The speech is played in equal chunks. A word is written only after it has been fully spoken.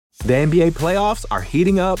The NBA playoffs are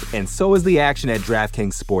heating up, and so is the action at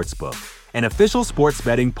DraftKings Sportsbook, an official sports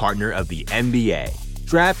betting partner of the NBA.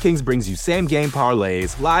 DraftKings brings you same-game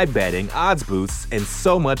parlays, live betting, odds boosts, and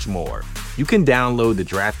so much more. You can download the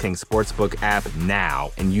DraftKings Sportsbook app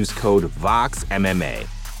now and use code VOXMMA.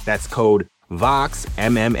 That's code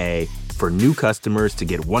VOXMMA for new customers to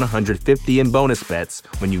get $150 in bonus bets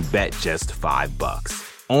when you bet just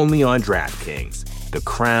 $5. Only on DraftKings. The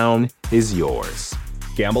crown is yours.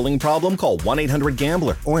 Gambling problem? Call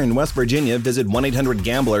 1-800-GAMBLER. Or in West Virginia, visit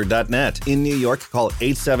 1-800-GAMBLER.net. In New York, call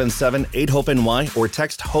 877-8-HOPE-NY or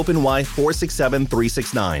text HOPE-NY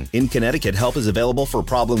 467-369. In Connecticut, help is available for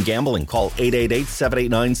problem gambling. Call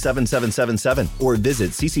 888-789-7777 or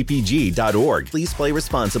visit ccpg.org. Please play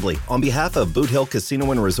responsibly. On behalf of Boot Hill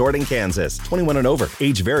Casino and Resort in Kansas, 21 and over.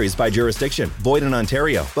 Age varies by jurisdiction. Void in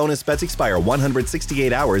Ontario. Bonus bets expire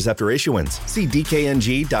 168 hours after issuance. See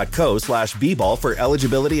dkng.co/bball for eligibility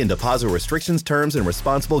and deposit restrictions, terms, and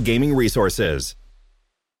responsible gaming resources.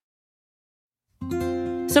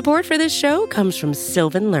 Support for this show comes from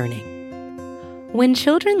Sylvan Learning. When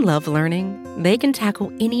children love learning, they can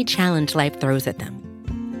tackle any challenge life throws at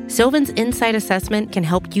them. Sylvan's Insight Assessment can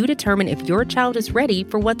help you determine if your child is ready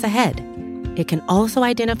for what's ahead. It can also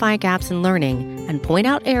identify gaps in learning and point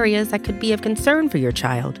out areas that could be of concern for your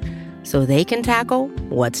child so they can tackle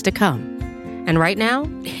what's to come. And right now,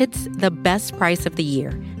 it's the best price of the year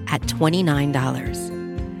at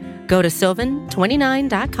 $29. Go to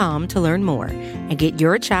sylvan29.com to learn more and get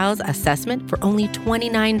your child's assessment for only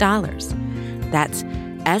 $29. That's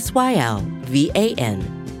SYLVAN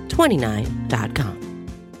 29.com.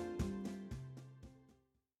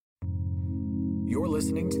 You're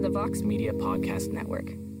listening to the Vox Media Podcast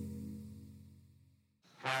Network.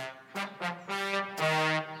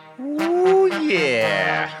 Ooh,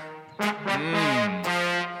 yeah.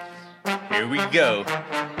 Here we go.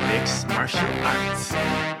 Mixed martial arts.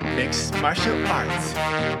 Mixed martial arts.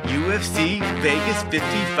 UFC Vegas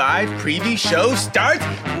 55 preview show starts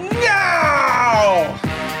now!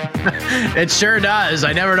 It sure does.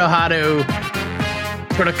 I never know how to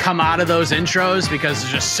sort of come out of those intros because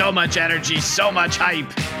there's just so much energy, so much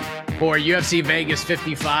hype for UFC Vegas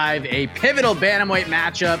 55. A pivotal bantamweight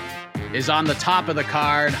matchup is on the top of the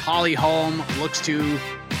card. Holly Holm looks to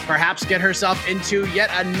perhaps get herself into yet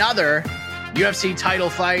another UFC title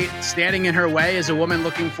fight. Standing in her way is a woman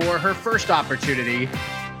looking for her first opportunity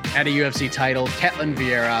at a UFC title, Ketlen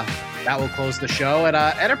Vieira. That will close the show at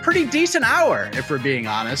a pretty decent hour, if we're being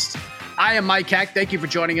honest. I am Mike Heck. Thank you for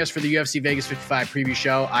joining us for the UFC Vegas 55 preview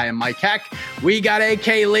show. I am Mike Heck. We got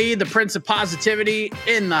AK Lee, the Prince of Positivity,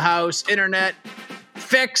 in the house. Internet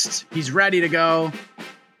fixed. He's ready to go.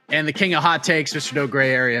 And the king of hot takes, Mr. No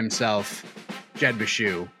Gray Area himself, Jed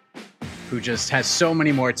Bashu, who just has so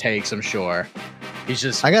many more takes, I'm sure. He's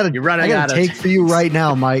just, I got a take for you right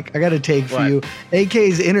now, Mike. I got a take for you.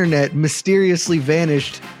 AK's internet mysteriously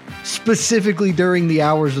vanished specifically during the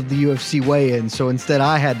hours of the UFC weigh-in. So instead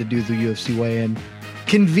I had to do the UFC weigh-in.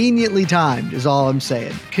 Conveniently timed is all I'm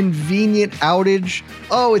saying. Convenient outage.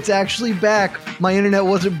 Oh, it's actually back. My internet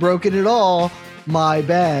wasn't broken at all. My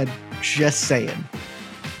bad. Just saying.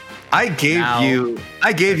 I gave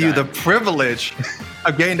you the privilege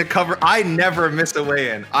of getting to cover. I never miss a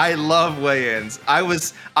weigh-in. I love weigh-ins. I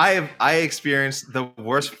experienced the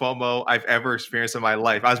worst FOMO I've ever experienced in my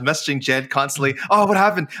life. I was messaging Jed constantly. Oh, what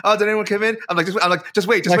happened? Oh, did anyone come in? I'm like, just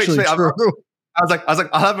wait. I was like,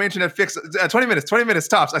 I'll have my internet fixed. 20 minutes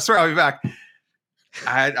tops. I swear I'll be back.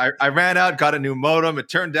 I ran out, got a new modem. It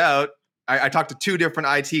turned out I talked to two different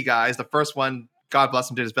IT guys. The first one, God bless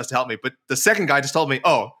him, did his best to help me. But the second guy just told me,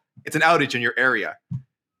 oh, it's an outage in your area.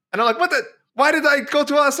 And I'm like, why did I go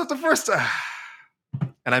through all that stuff the first time?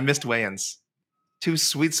 And I missed weigh-ins. 2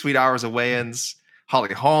 sweet hours of weigh-ins.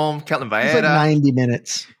 Holly Holm, Ketlen Vieira. Like 90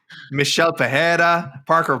 minutes. Michelle Pereira,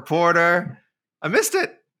 Parker Porter. I missed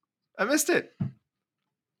it. But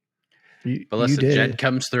listen, Jed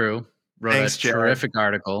comes through, wrote a terrific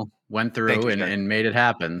article, went through and made it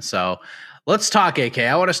happen. So let's talk, AK.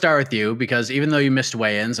 I want to start with you because even though you missed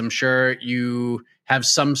weigh-ins, I'm sure you have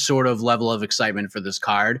some sort of level of excitement for this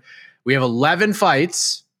card. We have 11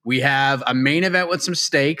 fights. We have a main event with some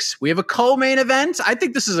stakes. We have a co-main event. I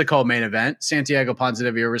think this is a co-main event. Santiago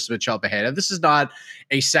Ponzinibbio versus Michel Pereira. This is not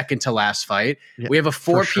a second to last fight. Yeah, we have a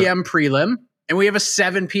 4 p.m. prelim and we have a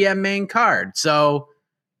 7 p.m. main card. So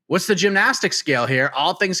what's the gymnastic scale here?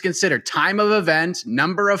 All things considered, time of event,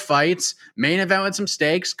 number of fights, main event with some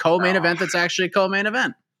stakes, co-main event that's actually a co-main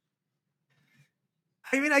event.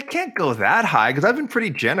 I mean, I can't go that high because I've been pretty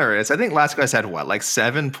generous. I think last guy said what, like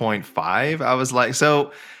 7.5? I was like,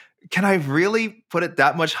 so can I really put it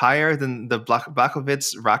that much higher than the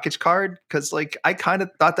Blachowicz Rakic card? Because like I kind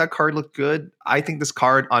of thought that card looked good. I think this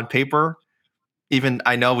card on paper, even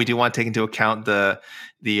I know we do want to take into account the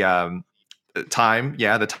time.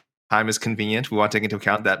 Yeah, the time is convenient. We want to take into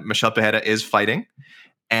account that Michel Pereira is fighting,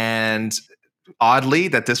 and oddly,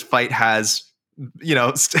 that this fight has, you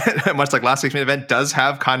know, much like last week's main event, does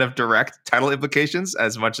have kind of direct title implications.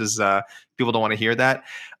 As much as people don't want to hear that,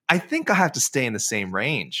 I think I have to stay in the same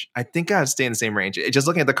range. Just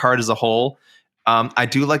looking at the card as a whole, I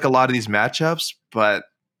do like a lot of these matchups, but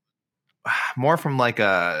more from like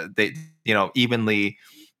evenly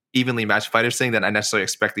matched fighters thing than I necessarily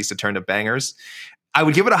expect these to turn to bangers. I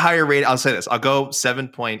would give it a higher rate. I'll say this. I'll go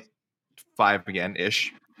 7.5 again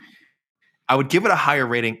ish. I would give it a higher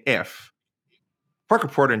rating if Parker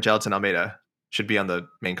Porter and Jailton Almeida should be on the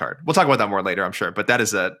main card. We'll talk about that more later, I'm sure. But that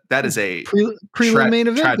is a prelim main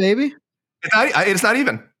event, baby. It's not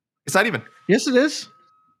even. Yes, it is.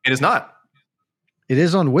 It is not. It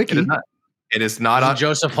is on Wiki. It is not on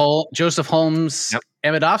Joseph Holmes. Yep.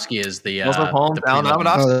 Amidovsky is the Joseph Holmes. Alan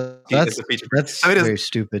Amidovsky. That's very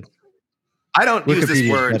stupid. I don't Wikipedia use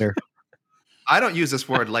this word. Better. I don't use this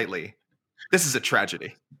word lightly. This is a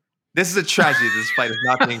tragedy. This fight is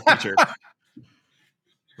not being featured.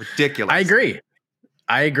 Ridiculous.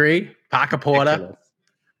 I agree. Parker Porter,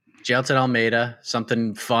 Jailton Almeida,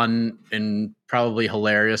 something fun and probably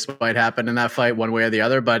hilarious might happen in that fight one way or the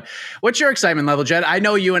other. But what's your excitement level, Jed? I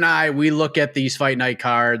know you and we look at these fight night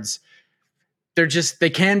cards. They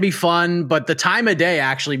can be fun, but the time of day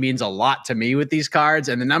actually means a lot to me with these cards,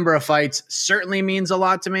 and the number of fights certainly means a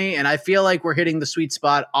lot to me. And I feel like we're hitting the sweet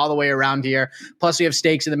spot all the way around here. Plus, we have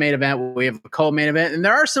stakes in the main event. We have a co-main event, and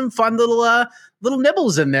there are some fun little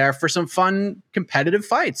nibbles in there for some fun competitive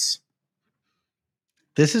fights.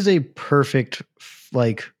 This is a perfect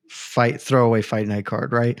throwaway fight night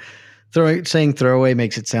card, right? Saying throwaway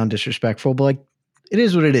makes it sound disrespectful, but it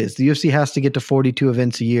is what it is. The UFC has to get to 42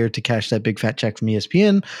 events a year to cash that big fat check from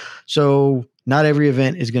ESPN. So not every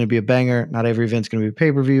event is going to be a banger. Not every event is going to be a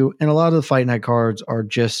pay-per-view. And a lot of the fight night cards are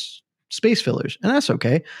just space fillers. And that's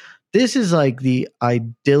okay. This is like the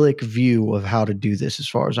idyllic view of how to do this as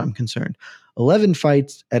far as I'm concerned. 11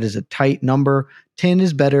 fights, that is a tight number. 10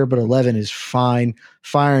 is better, but 11 is fine.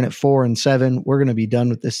 Firing at 4 and 7, we're going to be done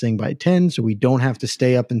with this thing by 10, so we don't have to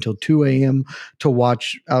stay up until 2 a.m. to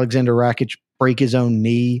watch Alexander Rakic break his own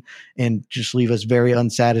knee and just leave us very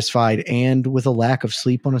unsatisfied and with a lack of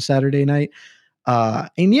sleep on a Saturday night.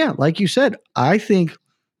 And yeah, like you said, I think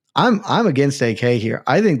I'm against AK here.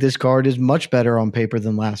 I think this card is much better on paper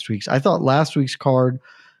than last week's. I thought last week's card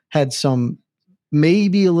had some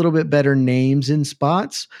maybe a little bit better names in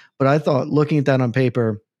spots, but I thought looking at that on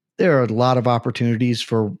paper, there are a lot of opportunities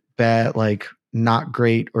for bad, not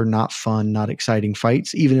great or not fun, not exciting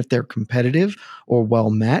fights, even if they're competitive or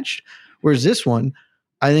well matched. Whereas this one,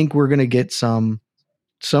 I think we're going to get some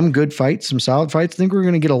good fights, some solid fights. I think we're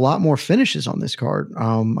going to get a lot more finishes on this card.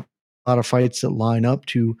 A lot of fights that line up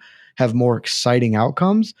to have more exciting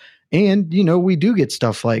outcomes. And, we do get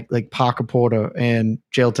stuff like Parker Porter and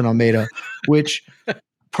Jailton Almeida, which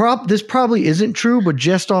this probably isn't true, but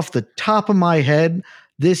just off the top of my head,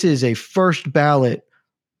 this is a first ballot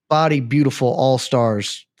body beautiful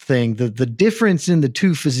all-stars thing. The difference in the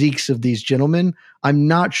two physiques of these gentlemen, I'm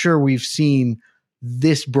not sure we've seen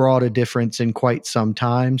this broad a difference in quite some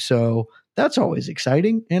time. So that's always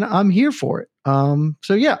exciting, and I'm here for it.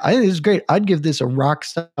 So yeah, I think this is great. I'd give this a rock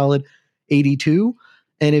solid 82.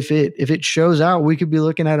 And if it shows out, we could be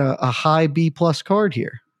looking at a high B+ card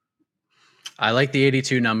here. I like the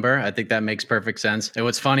 82 number. I think that makes perfect sense. And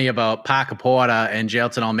what's funny about Parker Porter and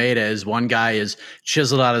Jailton Almeida is one guy is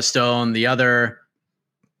chiseled out of stone, the other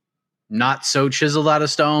not so chiseled out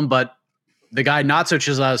of stone, but the guy not so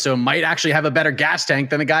chiseled out of stone might actually have a better gas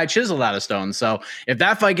tank than the guy chiseled out of stone. So if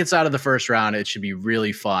that fight gets out of the first round, it should be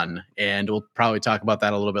really fun. And we'll probably talk about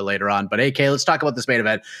that a little bit later on. But AK, let's talk about this main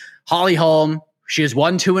event. Holly Holm, she has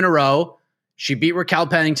won 2 in a row. She beat Raquel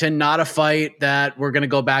Pennington, not a fight that we're going to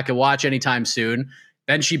go back and watch anytime soon.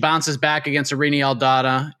 Then she bounces back against Irene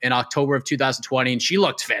Aldana in October of 2020, and she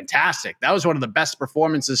looked fantastic. That was one of the best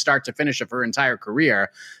performances start to finish of her entire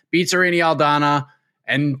career. Beats Irene Aldana,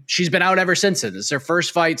 and she's been out ever since then. This is her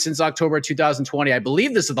first fight since October 2020. I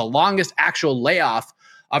believe this is the longest actual layoff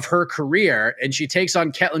of her career, and she takes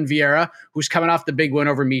on Ketlin Vieira, who's coming off the big win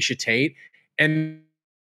over Miesha Tate, and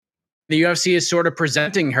the UFC is sort of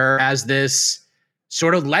presenting her as this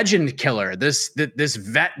sort of legend killer, this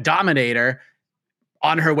vet dominator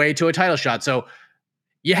on her way to a title shot. So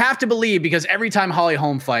you have to believe, because every time Holly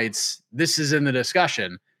Holm fights, this is in the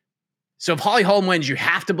discussion. So if Holly Holm wins, you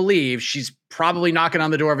have to believe she's probably knocking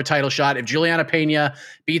on the door of a title shot. If Juliana Pena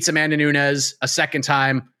beats Amanda Nunes a second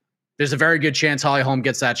time, there's a very good chance Holly Holm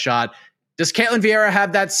gets that shot. Does Ketlen Vieira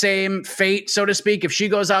have that same fate, so to speak? If she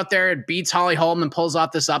goes out there and beats Holly Holm and pulls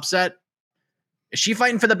off this upset, is she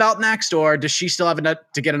fighting for the belt next, or does she still have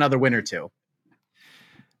to get another win or two?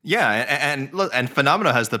 Yeah, and look, and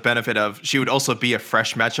Phenomena has the benefit of she would also be a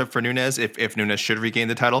fresh matchup for Nunes if Nunes should regain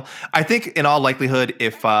the title. I think in all likelihood,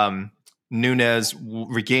 if Nunes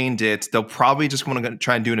regained it, they'll probably just want to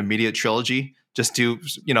try and do an immediate trilogy. Just do,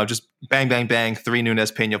 just bang, bang, bang, 3 Nunes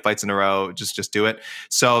Pena fights in a row. Just do it.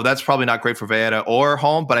 So that's probably not great for Vieira or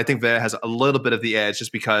Holm, but I think Vieira has a little bit of the edge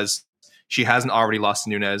just because she hasn't already lost to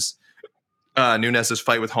Nunes. Nunes'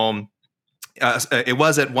 fight with Holm, it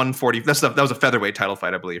was at 140. That was a featherweight title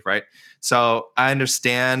fight, I believe, right? So I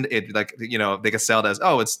understand it, they can sell it as,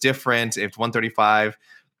 oh, it's different if 135,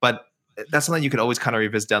 but that's something you could always kind of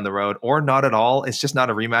revisit down the road, or not at all. It's just not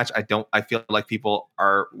a rematch. I feel like people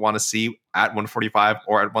want to see at 145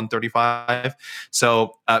 or at 135.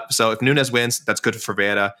 So if Nunes wins, that's good for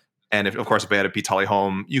Vieira. And if, of course, Vieira beats Holly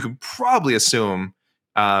Holm, you can probably assume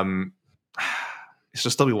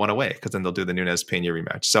she'll still be one away, because then they'll do the Nunes Pena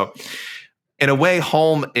rematch. So in a way,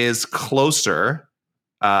 Holm is closer,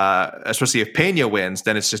 especially if Pena wins.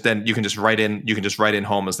 Then you can just write in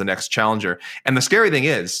Holm as the next challenger. And the scary thing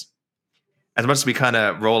is, as much as we kind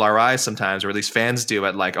of roll our eyes sometimes, or at least fans do,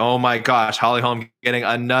 at like, oh my gosh, Holly Holm getting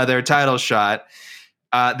another title shot.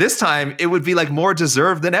 This time it would be like more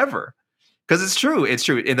deserved than ever. Because it's true.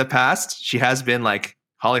 In the past, she has been like,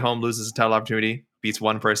 Holly Holm loses a title opportunity, beats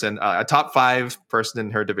one person, a top 5 person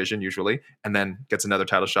in her division usually, and then gets another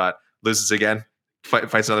title shot, loses again,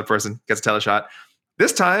 fights another person, gets a title shot.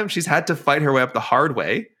 This time she's had to fight her way up the hard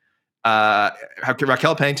way.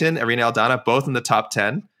 Raquel Pennington, Irina Aldana, both in the top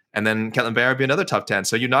 10. And then Ketlen Vieira be another top 10.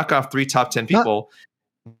 So you knock off 3 top 10 people.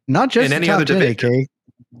 Not just in any other division.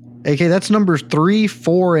 AK, that's numbers 3,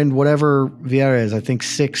 4, and whatever Vieira is. I think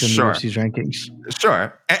 6 in the UFC's rankings.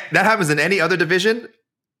 Sure. That happens in any other division.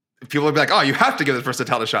 People would be like, oh, you have to give this person a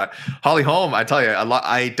title shot. Holly Holm, I tell you,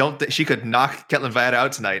 I don't think she could knock Ketlen Vieira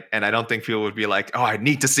out tonight. And I don't think people would be like, oh, I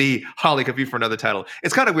need to see Holly compete for another title.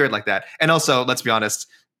 It's kind of weird like that. And also, let's be honest,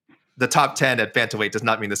 the top 10 at bantamweight does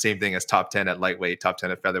not mean the same thing as top 10 at lightweight, top 10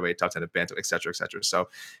 at featherweight, top 10 at bantamweight, et cetera, et cetera. So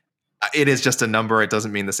it is just a number. It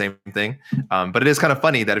doesn't mean the same thing. But it is kind of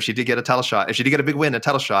funny that if she did get a title shot, if she did get a big win, a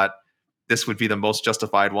title shot, this would be the most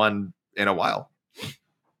justified one in a while.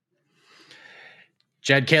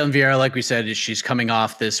 Jed, Ketlen Vieira, like we said, she's coming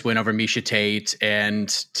off this win over Miesha Tate. And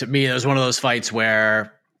to me, it was one of those fights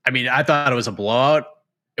where, I thought it was a blowout.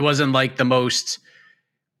 It wasn't like the most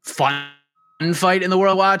fun fight in the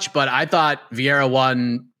world watch, but I thought Vieira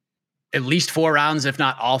won at least 4 rounds, if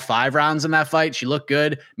not all 5 rounds in that fight. She looked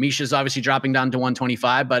good. Miesha's obviously dropping down to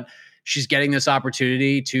 125, but she's getting this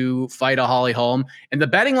opportunity to fight a Holly Holm. And the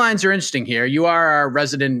betting lines are interesting here. You are our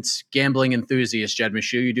resident gambling enthusiast, Jed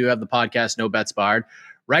Meshew. You do have the podcast No Bets Barred.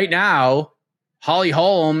 Right now, Holly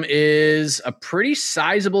Holm is a pretty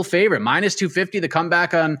sizable favorite. Minus 250. The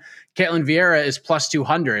comeback on Ketlen Vieira is plus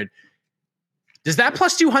 200. Does that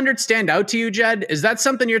plus 200 stand out to you, Jed? Is that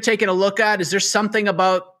something you're taking a look at? Is there something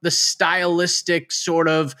about the stylistic sort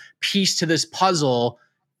of piece to this puzzle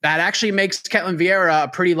that actually makes Ketlen Vieira a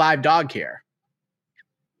pretty live dog here?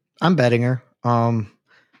 I'm betting her.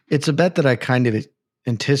 It's a bet that I kind of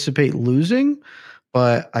anticipate losing,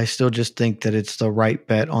 but I still just think that it's the right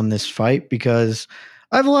bet on this fight because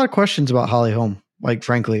I have a lot of questions about Holly Holm. Like,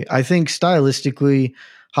 frankly, I think stylistically,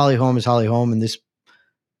 Holly Holm is Holly Holm, and this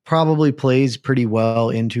probably plays pretty well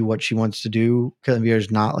into what she wants to do. Ketlen Vieira is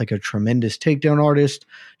not like a tremendous takedown artist,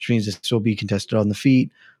 which means this will be contested on the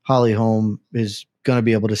feet. Holly Holm is going to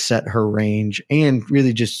be able to set her range and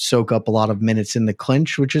really just soak up a lot of minutes in the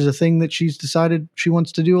clinch, which is a thing that she's decided she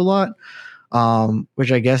wants to do a lot,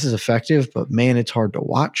 which I guess is effective, but man, it's hard to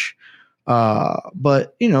watch.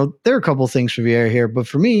 But, there are a couple of things for Vieira here. But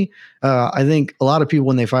for me, I think a lot of people,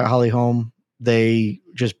 when they fight Holly Holm, they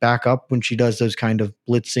just back up when she does those kind of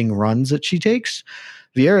blitzing runs that she takes.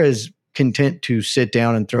 Vieira is content to sit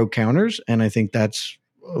down and throw counters, and I think that's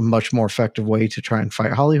a much more effective way to try and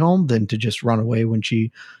fight Holly Holm than to just run away when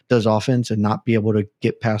she does offense and not be able to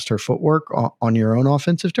get past her footwork on your own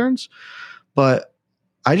offensive turns. But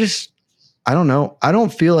I don't know. I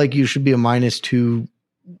don't feel like you should be a minus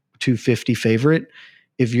 250 favorite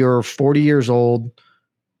if you're 40 years old,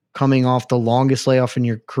 coming off the longest layoff in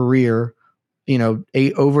your career,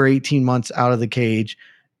 over 18 months out of the cage,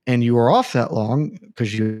 and you were off that long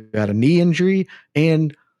because you had a knee injury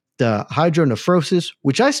and the hydronephrosis,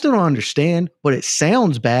 which I still don't understand, but it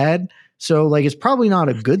sounds bad. So like, it's probably not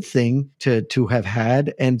a good thing to have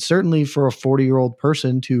had. And certainly for a 40-year-old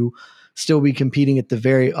person to still be competing at the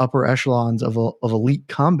very upper echelons of elite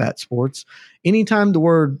combat sports, anytime the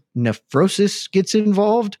word nephrosis gets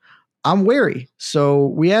involved, I'm wary. So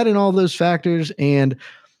we add in all those factors, and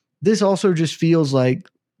this also just feels like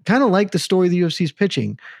kind of like the story the UFC's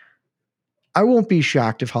pitching. I won't be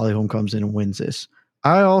shocked if Holly Holm comes in and wins this.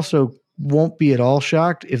 I also won't be at all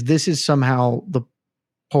shocked if this is somehow the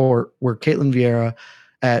port where Ketlen Vieira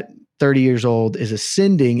at 30 years old is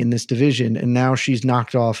ascending in this division, and now she's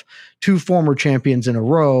knocked off 2 former champions in a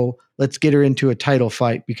row. Let's get her into a title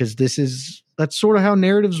fight, because that's sort of how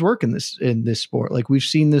narratives work in this sport. Like, we've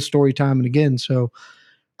seen this story time and again. So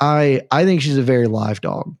I think she's a very live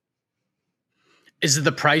dog. Is it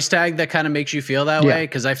the price tag that kind of makes you feel that way?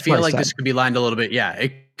 Because I feel like this could be lined a little bit. Yeah,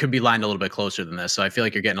 it could be lined a little bit closer than this. So I feel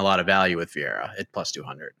like you're getting a lot of value with Vieira at plus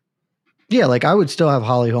 200. Yeah, like I would still have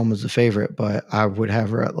Holly Holm as a favorite, but I would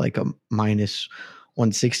have her at like a minus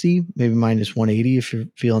 160, maybe minus 180 if you're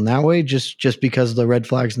feeling that way, just because of the red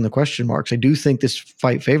flags and the question marks. I do think this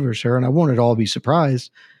fight favors her, and I won't at all be surprised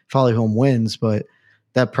if Holly Holm wins, but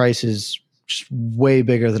that price is just way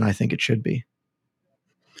bigger than I think it should be.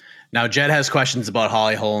 Now, Jed has questions about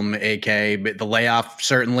Holly Holm, AK, but the layoff,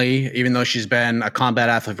 certainly, even though she's been a combat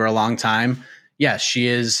athlete for a long time. Yes, she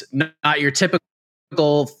is not your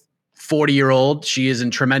typical 40-year-old. She is in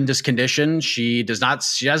tremendous condition. She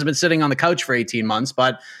hasn't been sitting on the couch for 18 months,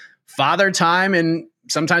 but father time and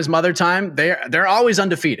sometimes mother time, they're always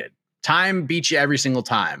undefeated. Time beats you every single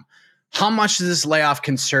time. How much does this layoff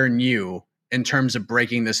concern you in terms of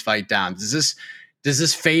breaking this fight down? Does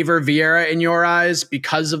this favor Vieira in your eyes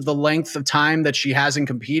because of the length of time that she hasn't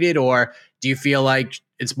competed? Or do you feel like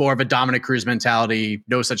it's more of a Dominic Cruz mentality,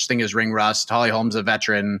 no such thing as ring rust? Holly Holm's a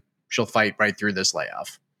veteran. She'll fight right through this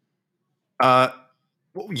layoff.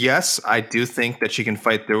 Yes, I do think that she can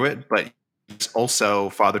fight through it, but also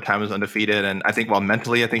Father Time is undefeated. And I think while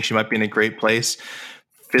mentally, I think she might be in a great place.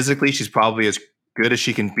 Physically, she's probably as good as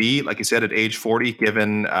she can be, like you said, at age 40,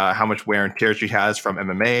 given how much wear and tear she has from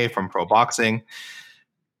MMA, from pro boxing.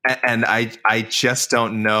 And I just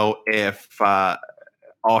don't know if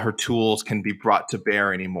all her tools can be brought to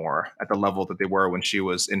bear anymore at the level that they were when she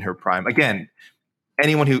was in her prime. Again,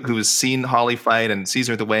 anyone who has seen Holly fight and sees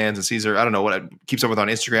her at the weigh-ins and sees her, I don't know what, keeps up with her on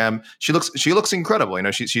Instagram, she looks incredible. You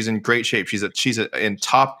know, she's in great shape. She's in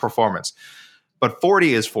top performance. But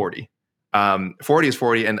 40 is 40. 40 is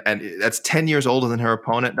 40, and that's 10 years older than her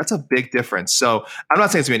opponent. That's a big difference. So I'm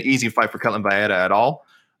not saying it's going to be an easy fight for Ketlen Vieira at all.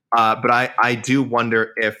 But I do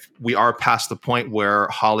wonder if we are past the point where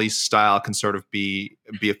Holly's style can sort of be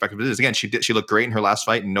effective. Again, she looked great in her last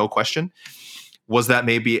fight, no question. Was that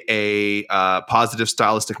maybe a positive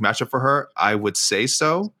stylistic matchup for her? I would say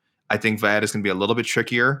so. I think Vieira is going to be a little bit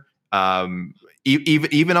trickier.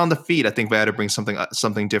 Even on the feet, I think Vieira brings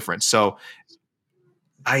something different. So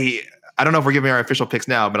I don't know if we're giving our official picks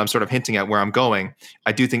now, but I'm sort of hinting at where I'm going.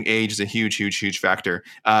 I do think age is a huge factor.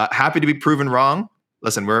 Happy to be proven wrong.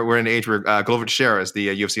 Listen, we're in an age where Glover Teixeira is the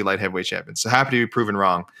UFC light heavyweight champion. So happy to be proven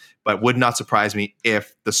wrong, but would not surprise me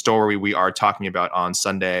if the story we are talking about on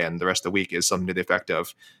Sunday and the rest of the week is something to the effect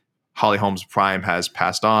of Holly Holm's prime has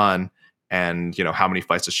passed on, and how many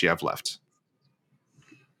fights does she have left?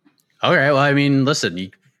 All right. Well, I mean,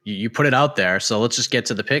 listen, you put it out there, so let's just get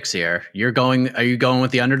to the picks here. Are you going with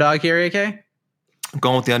the underdog here, AK? I'm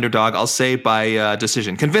going with the underdog. I'll say by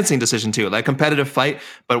decision, convincing decision too, like competitive fight,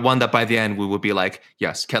 but one that by the end we would be like,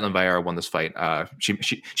 yes, Ketlen Vieira won this fight.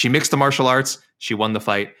 She mixed the martial arts, she won the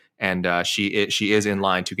fight, and she is in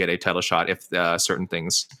line to get a title shot if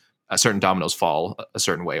certain dominoes fall a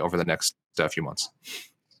certain way over the next few months.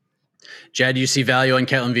 Jed, you see value in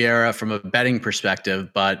Ketlen Vieira from a betting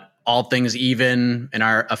perspective, but all things even in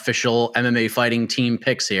our official MMA fighting team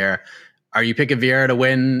picks here, are you picking Vieira to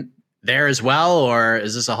win there as well, or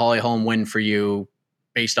is this a Holly Holm win for you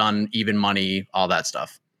based on even money, all that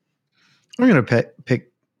stuff? I'm going to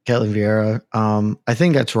pick Ketlen Vieira. I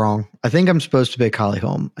think that's wrong. I think I'm supposed to pick Holly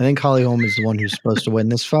Holm. I think Holly Holm is the one who's supposed to win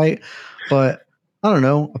this fight, but I don't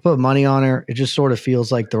know. I put money on her. It just sort of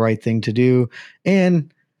feels like the right thing to do.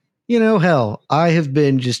 And hell, I have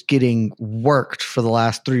been just getting worked for the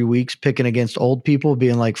last 3 weeks picking against old people,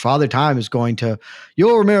 being like, Father Time is going to,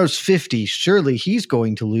 Yoel Romero's 50. Surely he's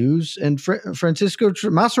going to lose. And Francisco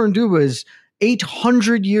Massaranduba is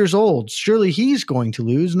 800 years old. Surely he's going to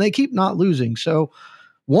lose. And they keep not losing. So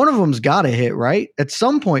one of them's got to hit, right? At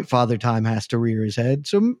some point, Father Time has to rear his head.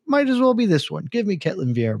 So might as well be this one. Give me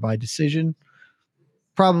Ketlen Vieira by decision.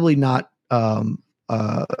 Probably not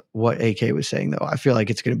what AK was saying, though. I feel like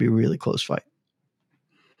it's going to be a really close fight.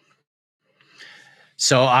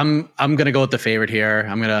 So I'm gonna go with the favorite here.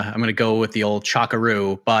 I'm gonna go with the old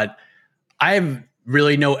Chalkaroo, but I have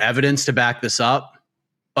really no evidence to back this up.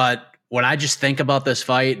 But when I just think about this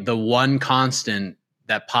fight, the one constant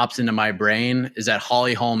that pops into my brain is that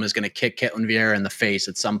Holly Holm is going to kick Ketlen Vieira in the face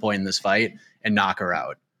at some point in this fight and knock her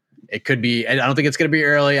out. It could be, I don't think it's going to be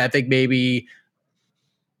early. I think maybe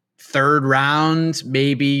third round,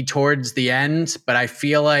 maybe towards the end, but I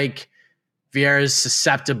feel like Vieira is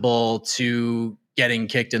susceptible to getting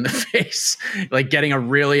kicked in the face, like getting a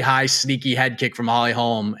really high sneaky head kick from Holly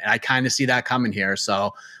Holm. And I kind of see that coming here.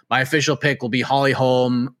 So my official pick will be Holly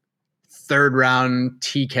Holm, third round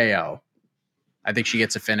TKO. I think she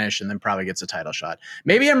gets a finish and then probably gets a title shot.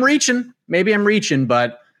 Maybe I'm reaching,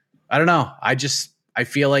 but I don't know. I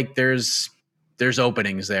feel like there's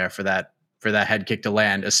openings there for that head kick to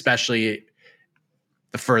land, especially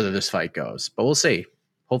the further this fight goes. But we'll see.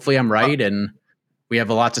 Hopefully I'm right, and we have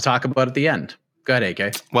a lot to talk about at the end. Go ahead,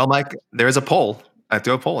 AK. Well, Mike, there is a poll. I have to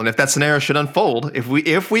do a poll, and if that scenario should unfold,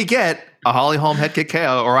 if we get a Holly Holm head kick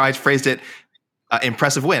KO, or I phrased it,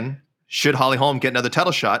 impressive win, should Holly Holm get another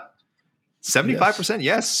title shot? 75%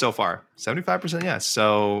 yes so far. 75% yes.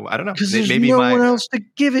 So I don't know. Because there's no one else to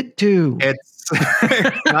give it to. It's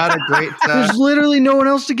not a great. There's literally no one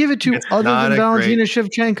else to give it to other than Valentina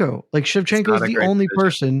Shevchenko. Like Shevchenko is the only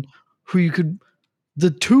person who you could. The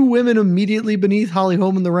two women immediately beneath Holly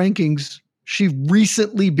Holm in the rankings, she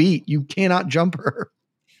recently beat. You cannot jump her.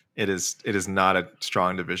 It is not a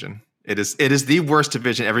strong division. It is the worst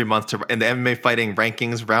division every month in the MMA fighting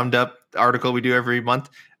rankings roundup article we do every month.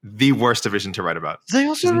 The worst division to write about. They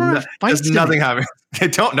also don't have fights. There's nothing happening. They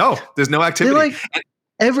don't know. There's no activity.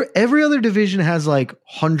 Every other division has like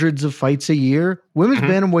hundreds of fights a year. Women's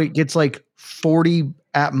bantamweight gets like 40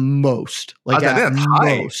 at most. Like I think at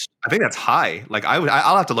most. I think that's high. Like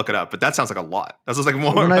I'll have to look it up, but that sounds like a lot. That sounds like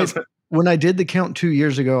more. When I did the count 2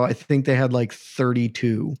 years ago, I think they had like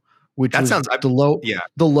 32, which was the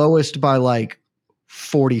lowest by like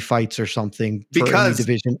 40 fights or something for any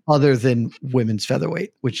division other than women's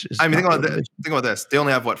featherweight, which is. I mean, think about this. They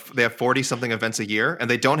only have they have 40 something events a year, and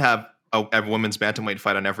they don't have a women's bantamweight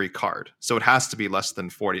fight on every card. So it has to be less than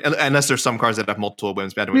 40, unless there's some cards that have multiple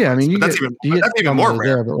women's bantamweight. Yeah, fights. I mean, that's even more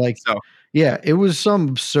rare. There, but yeah, it was some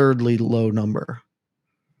absurdly low number.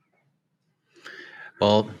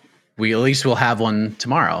 Well, we at least will have one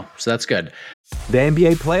tomorrow, so that's good. The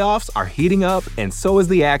NBA playoffs are heating up, and so is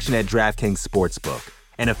the action at DraftKings Sportsbook,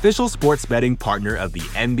 an official sports betting partner of the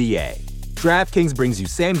NBA. DraftKings brings you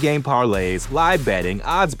same-game parlays, live betting,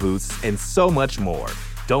 odds boosts, and so much more.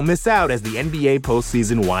 Don't miss out as the NBA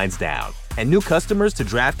postseason winds down. And new customers to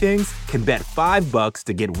DraftKings can bet $5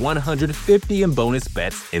 to get $150 in bonus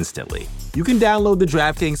bets instantly. You can download the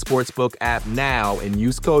DraftKings Sportsbook app now and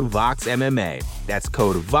use code VOXMMA. That's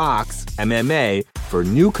code VOXMMA for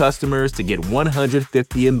new customers to get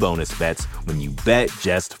 $150 in bonus bets when you bet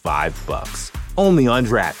just $5. Only on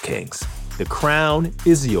DraftKings. The crown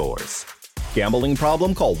is yours. Gambling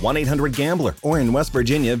problem? Call 1-800-GAMBLER. Or in West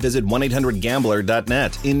Virginia, visit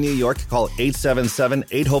 1-800-GAMBLER.net. In New York, call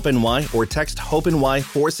 877-8-HOPE-NY or text HOPE-NY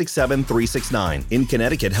 467-369. In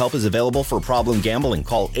Connecticut, help is available for problem gambling.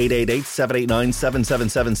 Call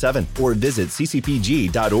 888-789-7777 or visit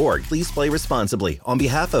ccpg.org. Please play responsibly. On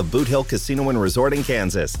behalf of Boot Hill Casino and Resort in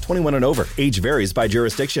Kansas, 21 and over. Age varies by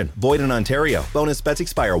jurisdiction. Void in Ontario. Bonus bets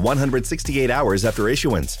expire 168 hours after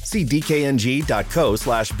issuance. See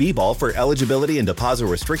dkng.co/bball for eligibility and deposit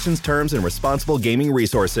restrictions, terms, and responsible gaming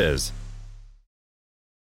resources.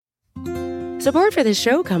 Support for this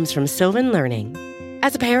show comes from Sylvan Learning.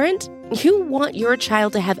 As a parent, you want your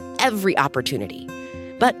child to have every opportunity,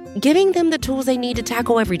 but giving them the tools they need to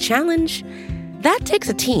tackle every challenge, that takes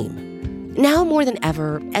a team. Now more than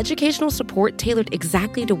ever, educational support tailored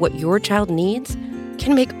exactly to what your child needs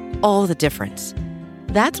can make all the difference.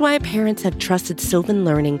 That's why parents have trusted Sylvan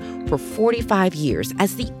Learning for 45 years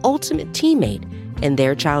as the ultimate teammate in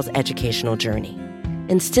their child's educational journey,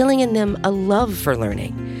 instilling in them a love for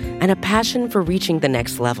learning and a passion for reaching the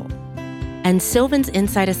next level. And Sylvan's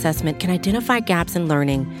Insight Assessment can identify gaps in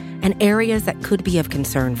learning and areas that could be of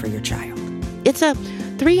concern for your child. It's a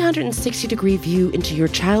 360-degree view into your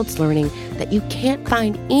child's learning that you can't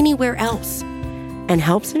find anywhere else, and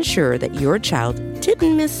helps ensure that your child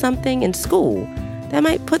didn't miss something in school that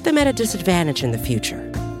might put them at a disadvantage in the future.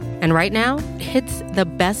 And right now, it's the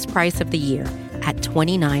best price of the year at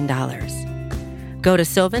 $29. Go to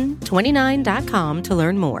sylvan29.com to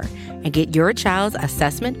learn more and get your child's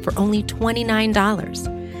assessment for only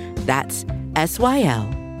 $29. That's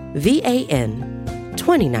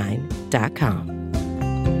SYLVAN29.com.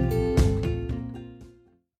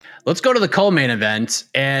 Let's go to the co-main event,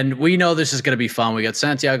 and we know this is going to be fun. We got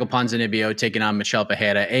Santiago Ponzinibbio taking on Michel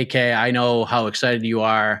Pereira. AK, I know how excited you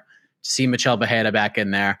are to see Michel Pereira back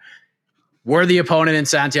in there. We're the opponent in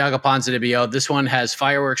Santiago Ponzinibbio. This one has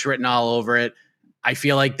fireworks written all over it. I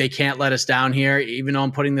feel like they can't let us down here, even though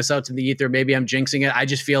I'm putting this out to the ether. Maybe I'm jinxing it. I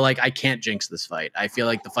just feel like I can't jinx this fight. I feel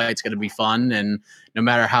like the fight's going to be fun, and no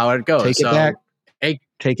matter how it goes.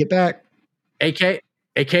 Take it back.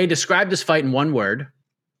 AK, describe this fight in one word,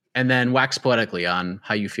 and then wax poetically on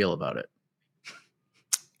how you feel about it.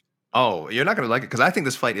 Oh, you're not going to like it because I think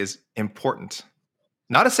this fight is important.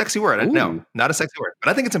 Not a sexy word. Ooh. No, not a sexy word. But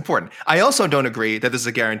I think it's important. I also don't agree that this is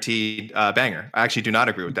a guaranteed banger. I actually do not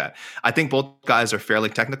agree with that. I think both guys are fairly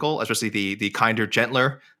technical, especially the kinder,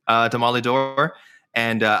 gentler Demolidor.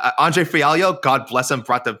 And Andre Fialho, God bless him,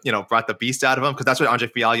 brought the beast out of him, because that's what Andre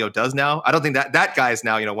Fialho does now. I don't think that guy is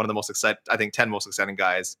now one of the most exciting, I think 10 most exciting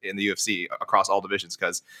guys in the UFC across all divisions,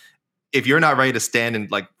 because if you're not ready to stand and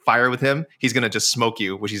fire with him, he's going to just smoke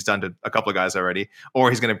you, which he's done to a couple of guys already, or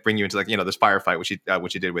he's going to bring you into this firefight,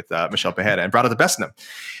 which he did with Michel Pereira, and brought out the best in him.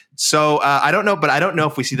 So I don't know, but I don't know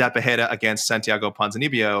if we see that Pereira against Santiago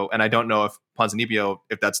Ponzinibbio, and I don't know if Ponzinibbio,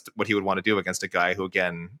 if that's what he would want to do against a guy who,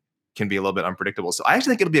 again, can be a little bit unpredictable. So I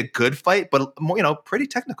actually think it'll be a good fight, but more, pretty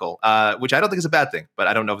technical, which I don't think is a bad thing, but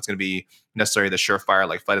I don't know if it's going to be necessarily the surefire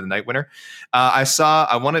fight of the night winner. I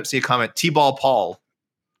want to see a comment. T-Ball Paul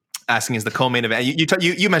asking, is the co-main event?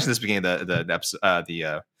 You mentioned this beginning of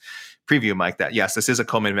the preview, Mike, that yes, this is a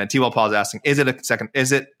co-main event. T-Ball Paul is asking, is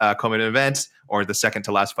it a co-main event or the second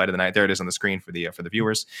to last fight of the night? There it is on the screen for the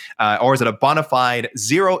viewers. Or is it a bona fide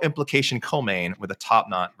zero implication co-main with a top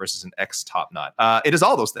knot versus an ex top knot? It is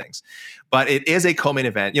all those things, but it is a co-main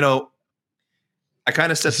event. I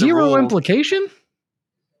kind of said zero implication.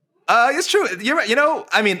 It's true. You're right.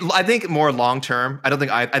 I mean, I think more long term.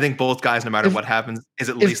 I think both guys, no matter what happens, is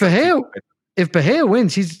at least. If Pereira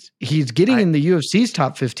wins, he's getting in the UFC's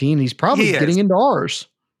top 15. He's probably getting into ours.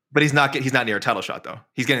 But he's not near a title shot though.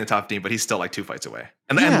 He's getting the top 15, but he's still 2 fights away.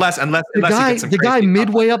 Unless the guy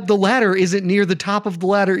midway up the ladder isn't near the top of the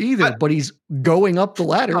ladder either, but he's going up the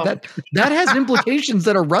ladder. That has implications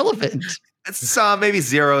that are relevant. It's maybe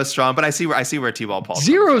zero is strong, but I see where T-Ball Paul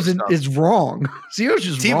zero is wrong. Zero's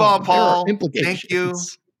just T-Ball wrong. Paul.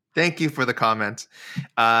 Thank you for the comment.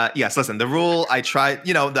 Yes, listen. The rule I try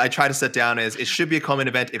to set down is it should be a co-main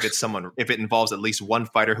event if it involves at least one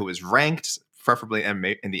fighter who is ranked, preferably in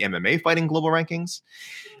the MMA fighting global rankings.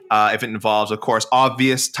 If it involves, of course,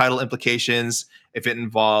 obvious title implications. If it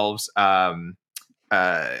involves a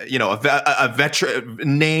veteran,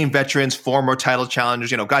 named veterans, former title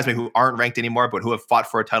challengers, guys maybe who aren't ranked anymore, but who have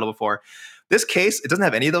fought for a title before. This case, it doesn't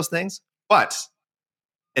have any of those things, but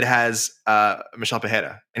it has Michel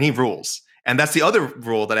Pereira, and he rules. And that's the other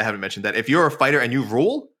rule that I haven't mentioned, that if you're a fighter and you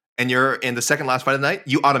rule, and you're in the second last fight of the night,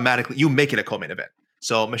 you make it a co-main event.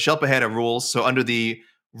 So Michel Pereira rules. So under the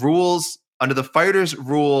fighters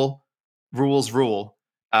rule,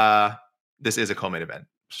 this is a co-main event,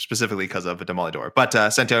 specifically because of Demolidor. But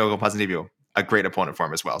Santiago Ponzinibbio, a great opponent for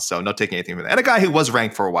him as well. So not taking anything from that. And a guy who was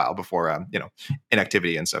ranked for a while before,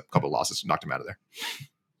 inactivity and a couple of losses knocked him out of there.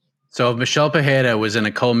 So if Michel Pereira was in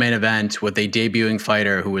a co-main event with a debuting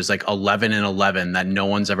fighter who was 11-11 that no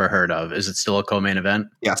one's ever heard of, is it still a co-main event?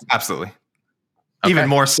 Yes, absolutely. Okay. Even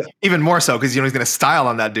more so because he's going to style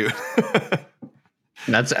on that dude.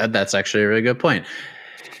 That's actually a really good point.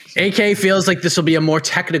 AK feels like this will be a more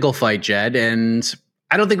technical fight, Jed, and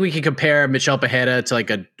I don't think we can compare Michel Pereira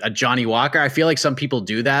to a Johnny Walker. I feel like some people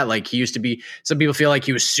do that. He used to be, some people feel like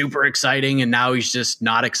he was super exciting and now he's just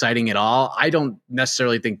not exciting at all. I don't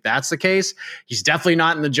necessarily think that's the case. He's definitely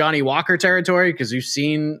not in the Johnny Walker territory because we've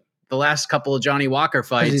seen the last couple of Johnny Walker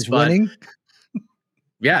fights. He's winning.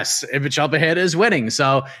 Yes, Michel Pereira is winning.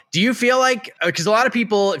 So do you feel like, because a lot of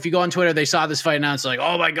people, if you go on Twitter, they saw this fight announced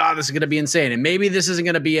oh my God, this is going to be insane. And maybe this isn't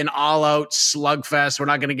going to be an all out slugfest. We're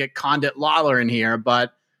not going to get Condit Lawler in here,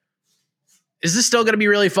 but is this still going to be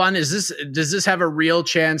really fun? Does this have a real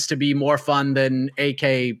chance to be more fun than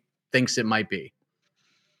AK thinks it might be?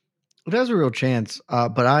 It has a real chance.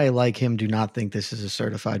 But I, like him, do not think this is a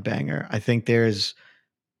certified banger. I think it is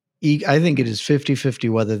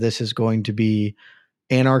 50-50 whether this is going to be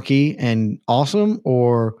anarchy and awesome,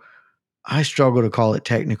 or I struggle to call it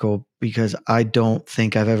technical because I don't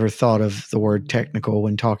think I've ever thought of the word technical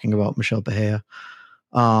when talking about Michel Pereira.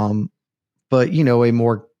 But a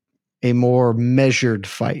more measured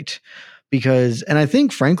fight, because, and I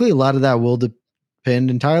think frankly a lot of that will depend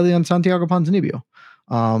entirely on Santiago Ponzinibbio,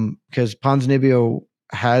 because Ponzinibbio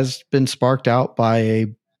has been sparked out by a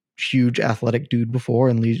huge athletic dude before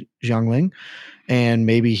in Li Jianling, and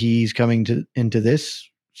maybe he's coming into this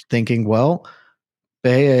thinking, well,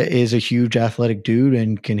 Bahia is a huge athletic dude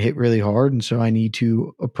and can hit really hard. And so I need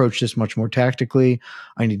to approach this much more tactically.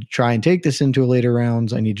 I need to try and take this into later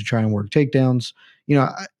rounds. I need to try and work takedowns.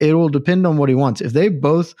 It will depend on what he wants. If they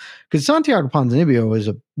both, because Santiago Ponzinibbio is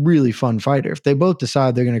a really fun fighter. If they both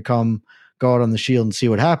decide they're going to go out on the Shield and see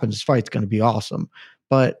what happens, this fight's going to be awesome.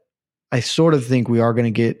 But I sort of think we are going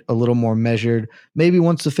to get a little more measured. Maybe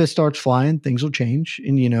once the fist starts flying, things will change.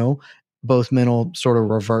 And, both men will sort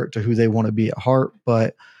of revert to who they want to be at heart.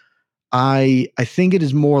 But I think it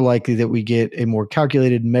is more likely that we get a more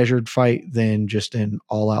calculated, measured fight than just an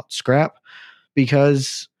all-out scrap,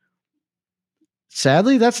 because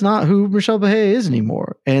sadly, that's not who Michel Bahia is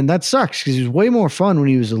anymore. And that sucks because he was way more fun when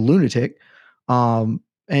he was a lunatic. And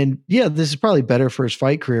yeah, this is probably better for his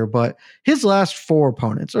fight career, but his last 4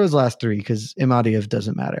 opponents, or his last 3, because Imadaev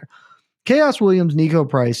doesn't matter. Chaos Williams, Nico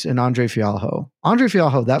Price, and Andre Fialho. Andre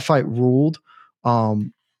Fialho, that fight ruled.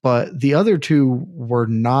 But the other 2 were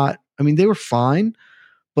not, they were fine,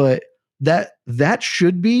 but that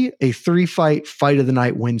should be a 3-fight fight of the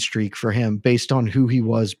night win streak for him based on who he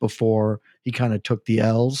was before he kind of took the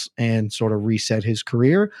L's and sort of reset his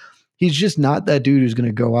career. He's just not that dude who's going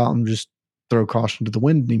to go out and just throw caution to the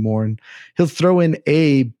wind anymore. And he'll throw in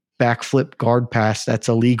a backflip guard pass that's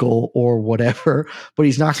illegal or whatever, but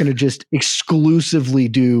he's not going to just exclusively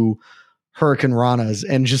do Hurricane Ranas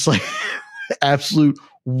and just like absolute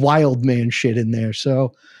wild man shit in there.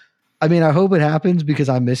 So, I hope it happens because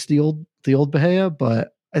I miss the old Bahia,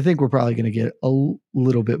 but I think we're probably going to get a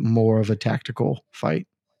little bit more of a tactical fight.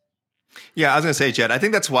 Yeah, I was going to say, Jed, I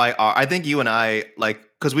think that's why I think you and I,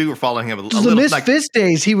 because we were following him a little. The Miss Fist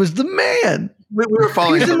days, he was the man. We were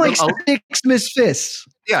following him like 6 Miss Fists.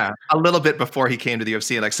 Yeah, a little bit before he came to the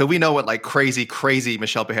UFC. So we know what crazy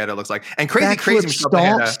Michel Pereira looks like. And crazy Michel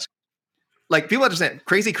Pereira, people understand,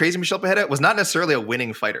 crazy Michel Pereira was not necessarily a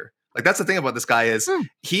winning fighter. That's the thing about this guy is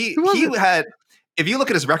he had, if you look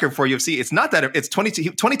at his record for UFC, it's not that it's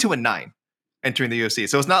 22-9 entering the UFC.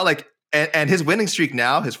 So it's not like, and his winning streak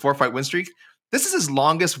now, his 4-fight win streak, this is his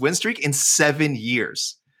longest win streak in 7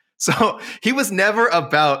 years. So he was never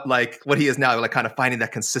about what he is now, kind of finding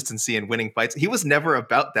that consistency and winning fights. He was never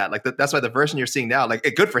about that. That's why the version you're seeing now,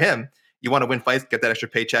 good for him. You want to win fights, get that extra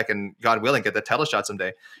paycheck, and God willing, get that title shot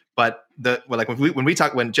someday. But when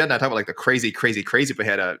Jed and I talk about the crazy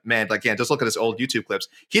Pereira, man, just look at his old YouTube clips.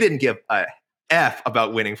 He didn't give a F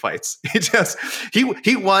about winning fights.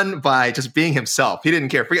 He won by just being himself. He didn't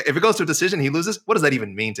care. If it goes to a decision, he loses. What does that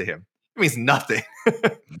even mean to him? It means nothing.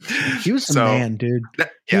 He was a man, dude.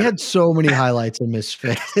 He had so many highlights in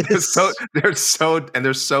Misfits. They're so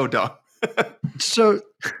dumb. So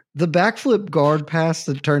the backflip guard pass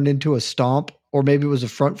that turned into a stomp, or maybe it was a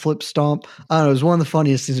front flip stomp. I don't know. It was one of the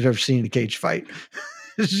funniest things I've ever seen in a cage fight.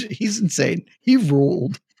 He's insane. He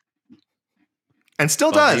ruled. And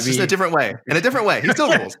still does, just in a different way. He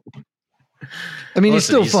still rules. He's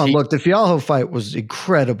still fun. Look, the Fialho fight was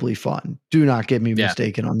incredibly fun. Do not get me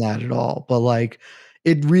mistaken on that at all. But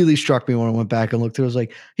it really struck me when I went back and looked through. I was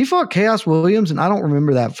like, he fought Chaos Williams, and I don't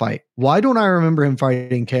remember that fight. Why don't I remember him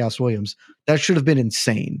fighting Chaos Williams? That should have been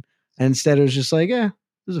insane. And instead, it was just it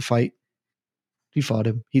was a fight. He fought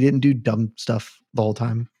him. He didn't do dumb stuff the whole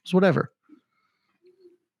time. It was whatever.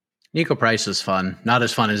 Nico Price was fun. Not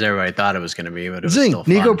as fun as everybody thought it was going to be, but it was still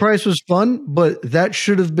fun. Nico Price was fun, but that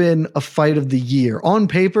should have been a fight of the year. On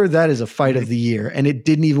paper, that is a fight of the year, and it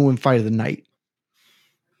didn't even win fight of the night.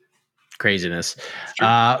 Craziness.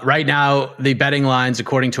 Right now, the betting lines,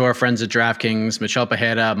 according to our friends at DraftKings, Michel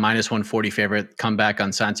Pereira, -140 favorite. Comeback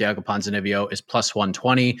on Santiago Ponzinibbio is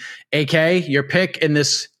 +120. AK, your pick in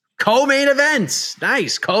this co-main event.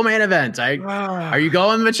 Nice. Co-main event. Are you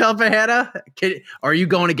going Michel Pereira? Are you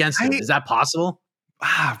going against him? Is that possible?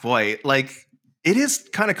 Boy. It is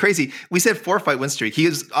kind of crazy. We said 4-fight win streak. He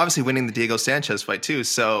is obviously winning the Diego Sanchez fight too.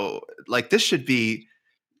 So this should be.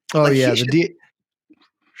 Oh yeah.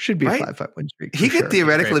 Should be right? A 5-fight win streak. He could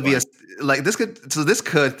theoretically be this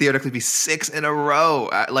could theoretically be 6 in a row.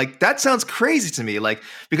 That sounds crazy to me.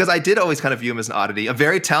 Because I did always kind of view him as an oddity, a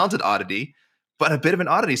very talented oddity, but a bit of an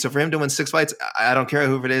oddity. So for him to win 6 fights, I don't care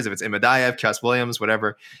who it is, if it's Imadaev, Chaos Williams,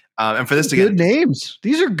 whatever. And for this to good names.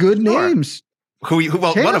 These are good names.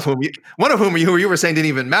 One of whom you were saying didn't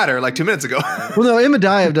even matter 2 minutes ago. Well, no,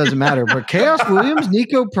 Imadaev doesn't matter, but Chaos Williams,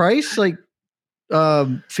 Nico Price,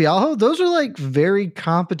 Fialho, those are very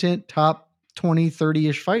competent top 20,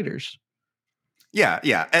 30-ish fighters.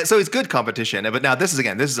 Yeah. And so it's good competition. But now this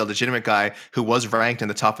is a legitimate guy who was ranked in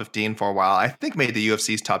the top 15 for a while. I think made the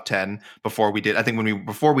UFC's top 10 before we did. I think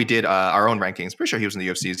before we did our own rankings, pretty sure he was in the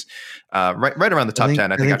UFC's right around the top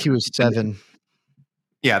 10. I think he was 7.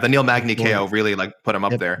 Yeah, the Neil Magny KO really like put him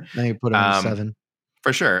up there. Then you put him at 7.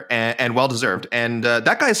 For sure, and well deserved. And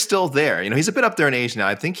that guy's still there. He's a bit up there in age now.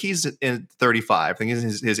 I think he's in 35. I think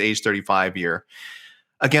he's his age 35 year.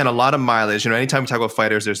 Again, a lot of mileage. Anytime we talk about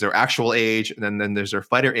fighters, there's their actual age, and then there's their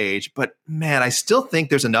fighter age. But man, I still think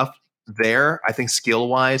there's enough there. I think skill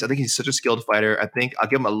wise, I think he's such a skilled fighter. I think I'll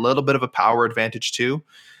give him a little bit of a power advantage too.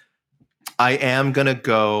 I am gonna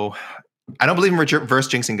go. I don't believe in reverse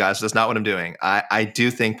jinxing, guys. So that's not what I'm doing. I do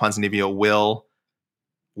think Ponzinibbio will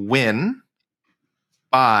win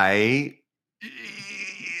by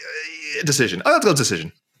decision. Let's go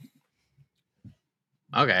decision.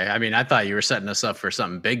 Okay. I mean, I thought you were setting us up for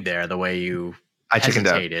something big there, the way you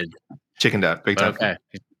hesitated. Chickened out. Big time. Okay.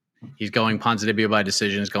 He's going Ponzinibbio by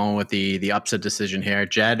decision. He's going with the upset decision here.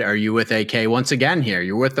 Jed, are you with AK once again here?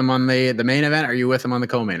 You're with them on the main event, or are you with them on the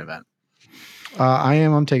co-main event? I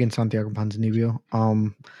am. I'm taking Santiago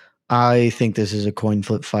Ponzinibbio. I think this is a coin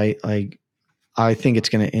flip fight. Like, I think it's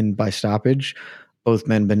going to end by stoppage. Both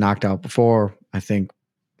men have been knocked out before. I think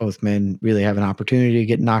both men really have an opportunity to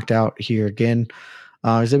get knocked out here again.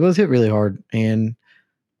 As they both hit really hard. And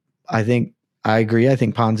I agree. I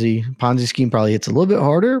think Ponzi's scheme probably hits a little bit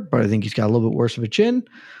harder, but I think he's got a little bit worse of a chin,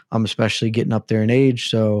 especially getting up there in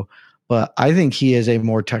age. But I think he is a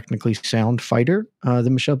more technically sound fighter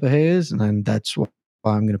than Michel Pereira is. And then that's why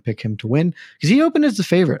I'm going to pick him to win, because he opened as the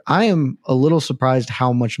favorite. I am a little surprised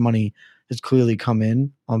how much money has clearly come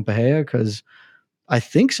in on Pereira, because I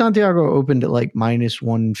think Santiago opened at like minus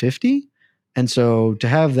 150. And so to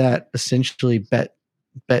have that essentially bet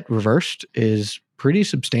reversed is pretty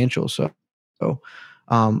substantial. So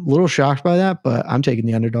a little shocked by that, but I'm taking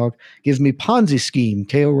the underdog. Gives me Ponzi scheme,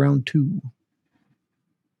 KO round 2.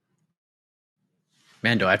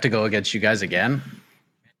 Man, do I have to go against you guys again?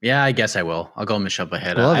 Yeah, I guess I will. I'll go Michel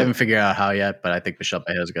Pereira. I haven't figured out how yet, but I think Michel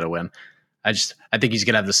Pereira is going to win. I think he's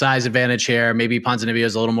going to have the size advantage here. Maybe Ponzinibbio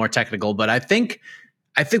is a little more technical, but I think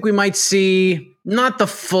we might see not the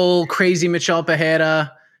full crazy Michel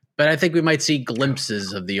Pereira, but I think we might see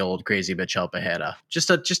glimpses of the old crazy Michel Pereira. Just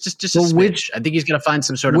a smidge. I think he's going to find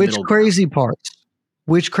some sort of middle crazy parts.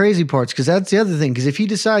 Which crazy parts? Because that's the other thing. Because if he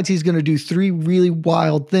decides he's going to do 3 really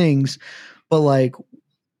wild things, but like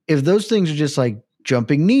if those things are just like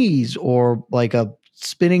jumping knees or like a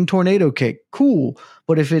spinning tornado kick, cool.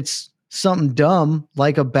 But if it's something dumb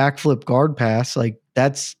like a backflip guard pass, like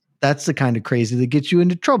that's the kind of crazy that gets you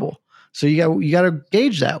into trouble. So you got to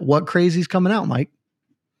gauge that. What crazy's coming out, Mike?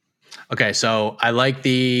 Okay, so I like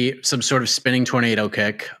some sort of spinning tornado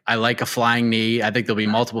kick. I like a flying knee. I think there'll be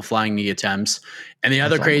multiple flying knee attempts. And the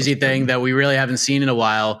other crazy thing that we really haven't seen in a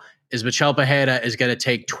while is Michel Pereira is going to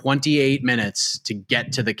take 28 minutes to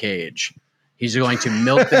get to the cage. He's going to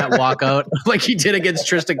milk that walkout like he did against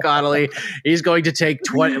Tristan Connolly. He's going to take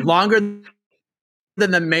longer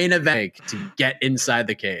than the main event to get inside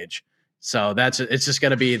the cage. So it's just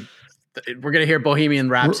going to be, we're going to hear Bohemian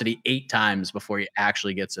Rhapsody 8 times before he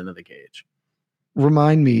actually gets into the cage.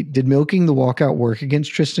 Remind me, did milking the walkout work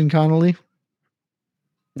against Tristan Connolly?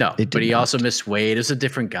 No, but he also missed weight. It's a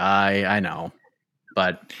different guy. I know,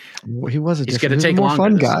 but he was he's going to take a more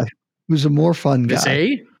fun guy. He was a more fun guy.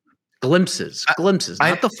 See? Glimpses,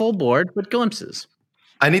 not the full board, but glimpses.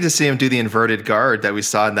 I need to see him do the inverted guard that we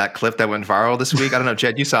saw in that clip that went viral this week. I don't know,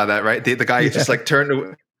 Jed, you saw that, right? The guy just like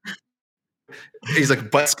turned. He's like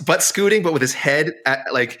butt scooting, but with his head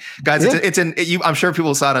at, like, guys, I'm sure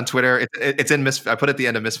people saw it on Twitter. It's in I put it at the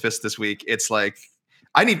end of Misfits this week. It's like,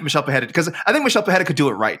 I need Michel Pereira because I think Michel Pereira could do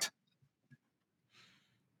it right.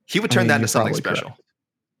 He would turn that into something special. Correct.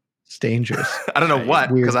 It's dangerous. I don't know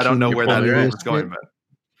what, because I don't know where that is going, but.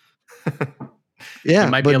 Yeah,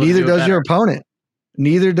 but neither does your opponent.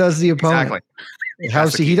 Neither does the opponent.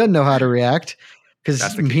 Exactly. He doesn't know how to react because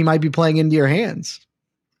he might be playing into your hands.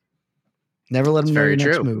 Never let him know your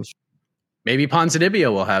next move. Maybe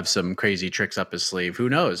Ponzinibbio will have some crazy tricks up his sleeve. Who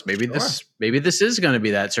knows? Maybe this is going to be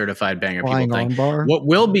that certified banger Flying people think. Armbar.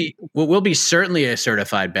 What will be certainly a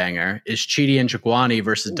certified banger is Chidi Njokuani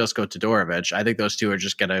versus Dusko Todorovic. I think those two are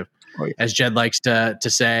just going to, as Jed likes to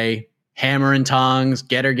say, hammer and tongs,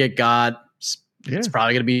 get or get got. It's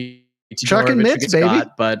probably going to be chucking mitts, baby.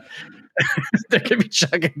 Got, but they're going to be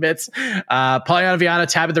chucking mitts. Polyana Viana,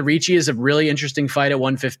 Tabitha Ricci is a really interesting fight at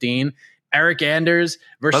 115. Eric Anders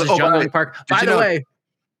versus Jung Park. By the way,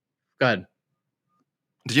 go ahead.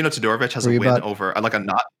 Did you know Todorovic has a win over, like a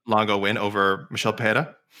not long ago win over Michel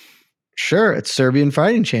Pereira? Sure, it's Serbian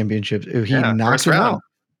Fighting Championship. He knocked him out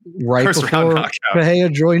right before Pereira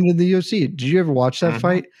joined in the UFC. Did you ever watch that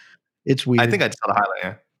fight? It's weird. I think I saw the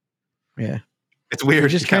highlight. Yeah. It's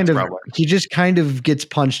weird. He just kind of gets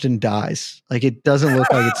punched and dies. Like, it doesn't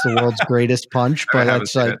look like it's the world's greatest punch, but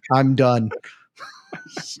that's like, I'm done.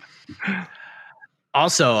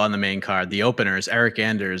 Also on the main card, the openers, Eric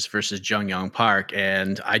Anders versus Jung Young Park.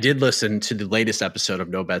 And I did listen to the latest episode of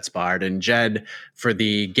No Bets Barred. And Jed, for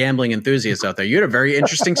the gambling enthusiasts out there, you had a very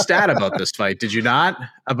interesting stat about this fight, did you not?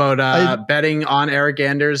 About betting on Eric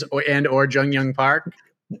Anders or Jung Young Park?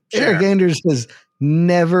 Eric Anders has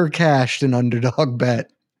never cashed an underdog bet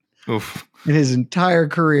in his entire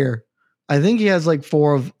career. I think he has like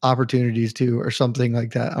 4 opportunities to, or something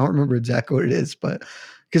like that. I don't remember exactly what it is, but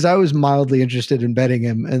because I was mildly interested in betting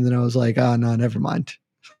him, and then I was like, oh, no, never mind.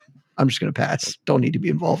 I'm just going to pass. Don't need to be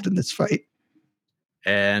involved in this fight.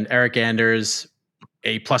 And Eric Anders,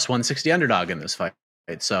 a plus 160 underdog in this fight.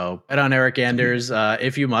 So bet on Eric Anders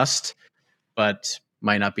if you must, but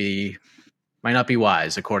might not be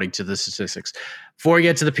wise according to the statistics. Before we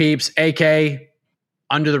get to the peeps, AK,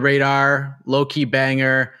 under the radar, low-key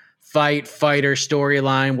banger, fighter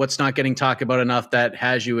storyline. What's not getting talked about enough that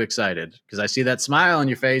has you excited? Because I see that smile on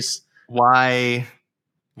your face. Why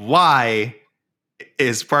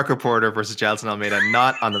is Parker Porter versus Jailton Almeida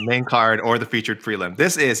not on the main card or the featured prelim?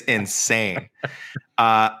 This is insane.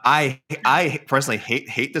 I personally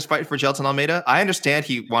hate this fight for Jailton Almeida. I understand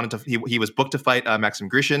he was booked to fight Maxim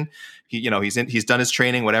Grishin. He's done his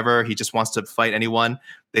training, whatever. He just wants to fight anyone.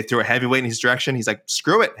 They threw a heavyweight in his direction. He's like,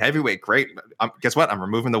 screw it, heavyweight, great. Guess what? I'm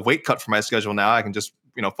removing the weight cut from my schedule now. I can just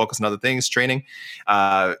focus on other things, training,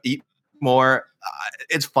 eat more.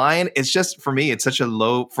 It's fine. It's just, for me, it's such a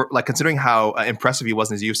low, considering how impressive he was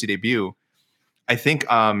in his UFC debut. I think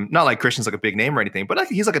not like Christian's like a big name or anything, but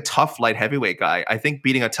he's like a tough light heavyweight guy. I think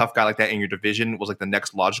beating a tough guy like that in your division was like the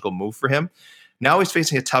next logical move for him. Now he's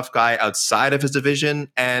facing a tough guy outside of his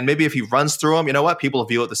division, and maybe if he runs through him, you know what? People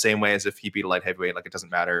view it the same way as if he beat a light heavyweight. Like, it doesn't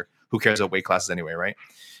matter. Who cares about weight classes anyway, right?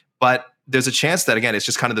 But there's a chance that, again, it's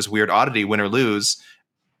just kind of this weird oddity, win or lose,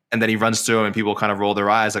 and then he runs through him and people kind of roll their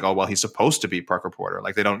eyes like, oh, well, he's supposed to be Parker Porter.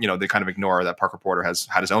 Like, they don't, they kind of ignore that Parker Porter has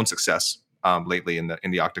had his own success lately in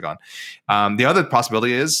the octagon. The other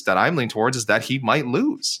possibility is that I'm leaning towards is that he might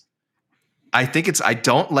lose. I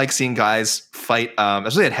don't like seeing guys fight,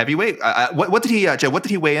 especially at heavyweight. What did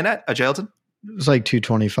he weigh in at, Jailton? It was like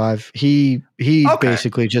 225. He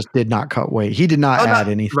basically just did not cut weight. He did not add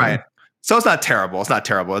anything. Right. So it's not terrible.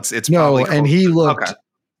 It's no, and he looked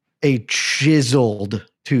a chiseled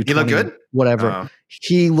 220. He looked good? Whatever.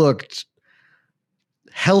 He looked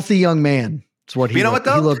healthy young man. That's what he looked.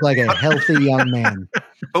 He looked like a healthy young man.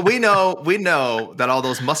 But we know that all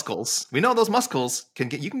those muscles, can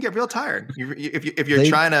get real tired. If you're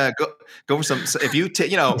trying to go for some, if you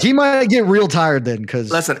he might get real tired then.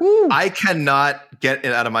 Because listen, I cannot get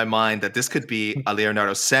it out of my mind that this could be a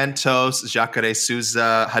Leonardo Santos, Jacare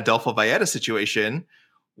Souza, Adolfo Valletta situation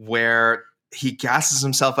where he gasses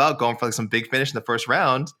himself out going for like some big finish in the first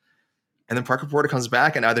round, and then Parker Porter comes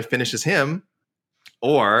back and either finishes him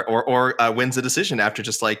or wins the decision after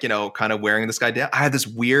just kind of wearing this guy down. I had this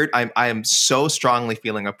weird, I am so strongly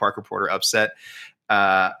feeling a Parker Porter upset.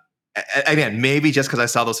 Again, maybe just because I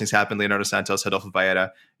saw those things happen, Leonardo Santos, Adolfo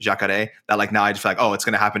Valletta, Jacare, that now I just feel like, oh, it's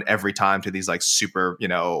going to happen every time to these super,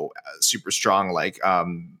 super strong,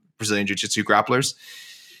 Brazilian Jiu-Jitsu grapplers.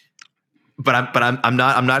 But I'm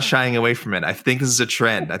not shying away from it. I think this is a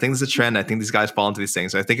trend. I think these guys fall into these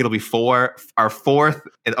things. So I think it'll be our fourth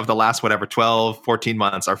of the last 12, 14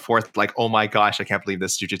 months, our fourth, oh my gosh, I can't believe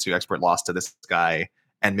this jiu-jitsu expert lost to this guy.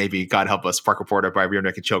 And maybe, God help us, Parker Porter by rear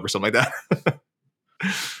naked choke or something like that.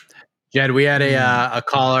 Jed, we had a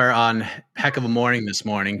caller on Heck of a Morning this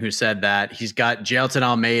morning who said that he's got Jailton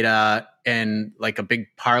Almeida and a big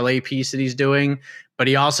parlay piece that he's doing, but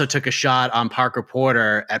he also took a shot on Parker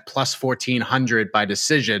Porter at plus 1,400 by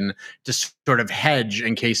decision to sort of hedge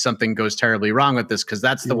in case something goes terribly wrong with this, because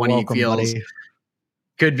that's the one he feels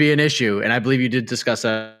could be an issue. And I believe you did discuss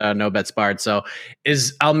No Bets Barred. So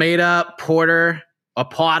is Almeida Porter a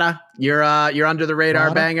Porter? You're under the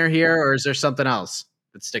radar banger here, or is there something else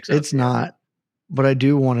that sticks out? It's not. But I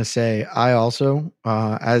do want to say, I also,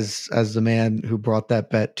 as the man who brought that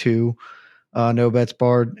bet to No Bets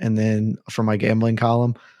Barred, and then for my gambling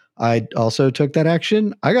column, I also took that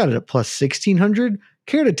action. I got it at plus 1,600.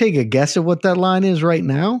 Care to take a guess at what that line is right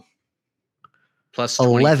now? Plus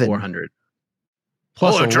 2,400.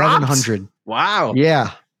 Plus 1,100. Wow.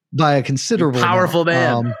 Yeah, by a considerable powerful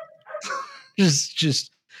amount. Man.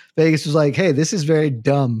 Just Vegas was like, hey, this is very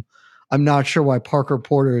dumb. I'm not sure why Parker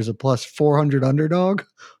Porter is a plus 400 underdog,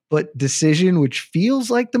 but decision, which feels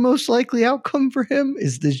like the most likely outcome for him,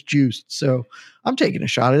 is this juiced. So I'm taking a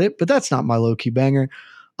shot at it, but that's not my low-key banger.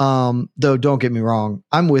 Though, don't get me wrong,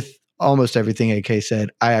 I'm with almost everything AK said.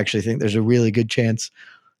 I actually think there's a really good chance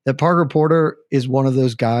that Parker Porter is one of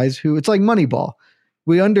those guys who, it's like Moneyball.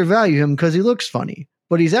 We undervalue him because he looks funny,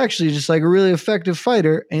 but he's actually just like a really effective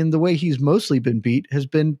fighter. And the way he's mostly been beat has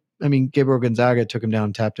been, I mean, Gabriel Gonzaga took him down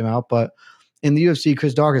and tapped him out, but in the UFC,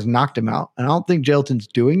 Chris Daukaus knocked him out. And I don't think Jailton's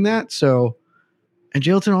doing that. So, and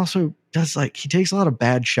Jailton also does like, he takes a lot of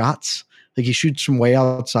bad shots. Like he shoots from way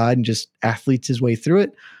outside and just athletes his way through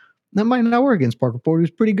it. That might not work against Parker Porter, who's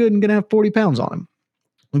pretty good and going to have 40 pounds on him.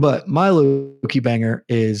 But my low-key banger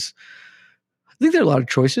is, I think there are a lot of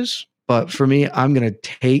choices, but for me, I'm going to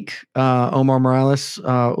take Omar Morales,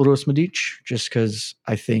 Uros Medic, just because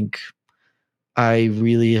I think I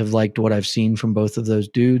really have liked what I've seen from both of those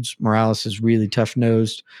dudes. Morales is really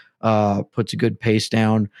tough-nosed, puts a good pace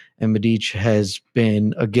down, and Medic has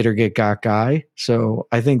been a get-or-get-got guy. So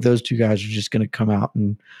I think those two guys are just going to come out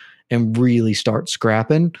and really start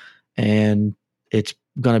scrapping, and it's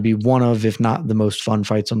going to be one of, if not the most fun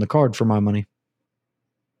fights on the card for my money.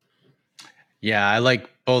 Yeah, I like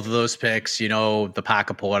both of those picks. You know, the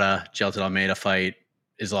Parker Porter, Jailton Almeida fight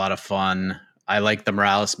is a lot of fun. I like the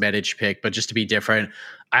Morales Medic pick, but just to be different,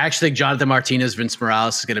 I actually think Jonathan Martinez, Vince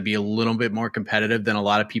Morales is going to be a little bit more competitive than a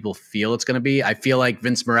lot of people feel it's going to be. I feel like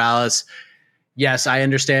Vince Morales, yes, I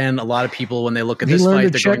understand a lot of people when they look at this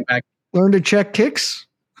fight, they're going back. Learn to check kicks?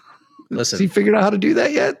 Listen. Has he figured out how to do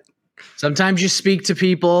that yet? Sometimes you speak to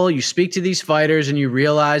people, you speak to these fighters, and you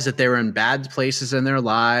realize that they were in bad places in their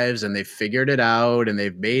lives and they've figured it out and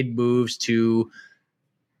they've made moves to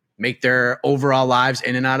make their overall lives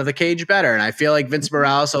in and out of the cage better. And I feel like Vince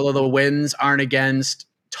Morales, although the wins aren't against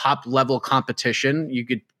top level competition, you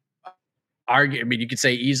could argue, I mean, you could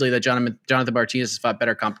say easily that Jonathan Martinez has fought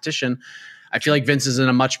better competition. I feel like Vince is in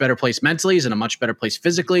a much better place mentally. He's in a much better place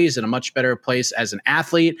physically. He's in a much better place as an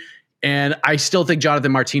athlete. And I still think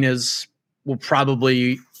Jonathan Martinez will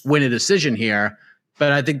probably win a decision here,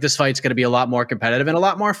 but I think this fight's going to be a lot more competitive and a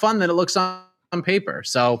lot more fun than it looks on paper.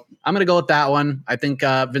 So I'm going to go with that one. I think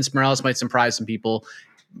Vince Morales might surprise some people,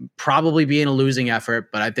 probably be in a losing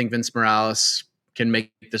effort, but I think Vince Morales can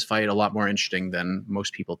make this fight a lot more interesting than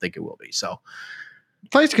most people think it will be. So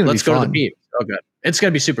fight's going to be fun. Let's go to the beat. Oh, good. It's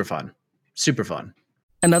going to be super fun. Super fun.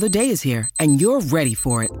 Another day is here, and you're ready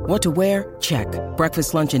for it. What to wear? Check.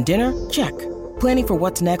 Breakfast, lunch, and dinner? Check. Planning for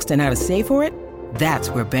what's next and how to save for it?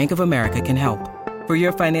 That's where Bank of America can help. For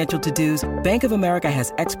your financial to-dos, Bank of America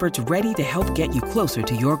has experts ready to help get you closer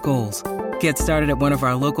to your goals. Get started at one of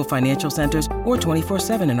our local financial centers or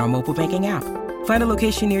 24/7 in our mobile banking app. Find a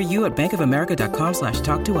location near you at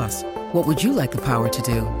bankofamerica.com/talktous. What would you like the power to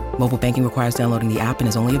do? Mobile banking requires downloading the app and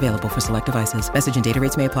is only available for select devices. Message and data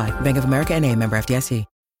rates may apply. Bank of America NA, member FDIC.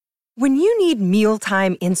 When you need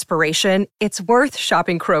mealtime inspiration, it's worth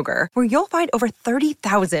shopping Kroger, where you'll find over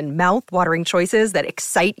 30,000 mouth-watering choices that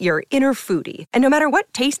excite your inner foodie. And no matter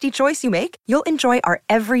what tasty choice you make, you'll enjoy our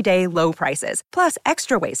everyday low prices, plus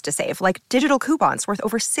extra ways to save, like digital coupons worth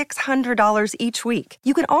over $600 each week.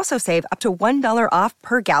 You can also save up to $1 off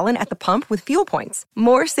per gallon at the pump with fuel points.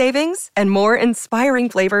 More savings and more inspiring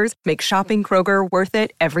flavors make shopping Kroger worth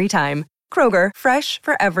it every time. Kroger, fresh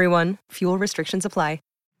for everyone. Fuel restrictions apply.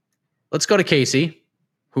 Let's go to Casey,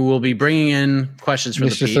 who will be bringing in questions from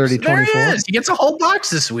Mr. the peeps. 3024. There he is. He gets a whole box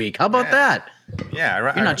this week. How about that?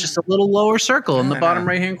 Yeah. You're not just a little lower circle in the bottom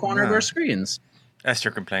right-hand corner of our screens.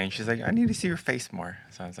 Esther complained. She's like, I need to see your face more.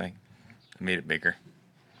 So I was like, I made it bigger.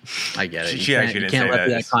 I get it. She actually didn't say let that.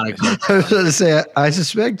 the iconic. I was going to say, I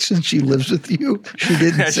suspect since she lives with you, she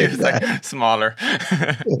didn't say she was that. like, smaller.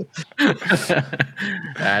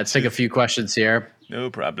 Let's take a few questions here.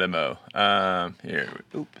 No problemo. Here.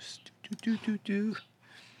 Oops.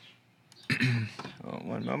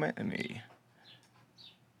 One moment. Let me.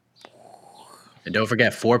 And don't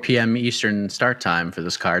forget, 4 p.m. Eastern start time for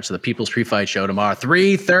this card. So the People's Pre-Fight Show tomorrow,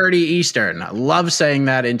 3:30 Eastern. I love saying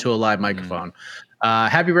that into a live microphone.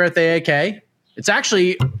 Happy birthday, AK. It's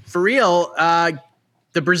actually, for real,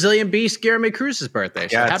 the Brazilian Beast, Guilherme Cruz's birthday.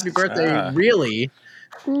 So happy birthday, really,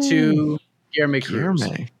 to Guilherme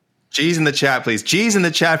Cruz. G's in the chat, please. G's in the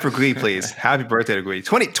chat for Gui, please. Happy birthday to Gui.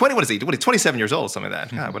 20, what is he? 27 years old, something like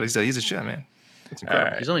that. God, but he's a shit, man. It's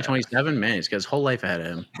incredible. He's only 27, man. He's got his whole life ahead of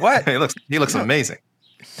him. What? he looks amazing.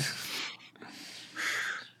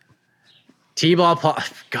 T-Ball,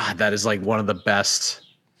 God, that is like one of the best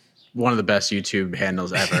YouTube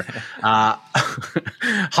handles ever.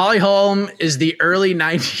 Holly Holm is the early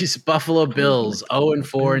 90s Buffalo Bills,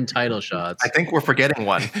 0-4 in title shots. I think we're forgetting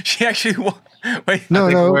one. She actually won. Wait,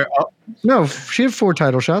 No, she had 4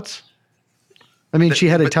 title shots. I mean, she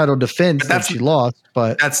had a title defense that she lost,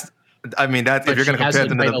 but if you're going to compare it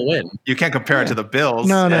to you can't compare it to the Bills.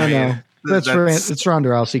 No. That's Ronda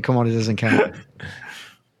Rousey. Come on, it doesn't count.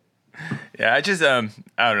 Yeah, I just I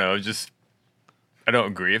don't know. I don't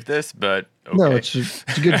agree with this, but okay. No, it's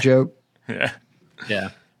a good joke. Yeah.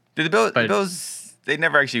 Did the Bills? They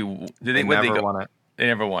never actually. Did they won it. They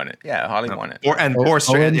never won it. Yeah, Holly won it.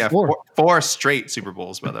 Four straight Super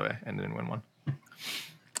Bowls, by the way, and didn't win one.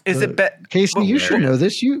 Is it Casey? You should know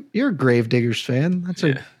this. You're a Gravediggers fan. That's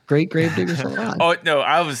a great Gravediggers line. Oh no,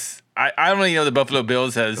 I only know the Buffalo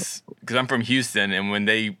Bills because I'm from Houston, and when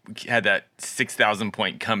they had that 6,000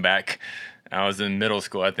 point comeback, I was in middle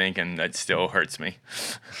school, I think, and that still hurts me.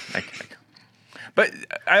 But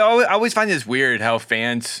I always find this weird how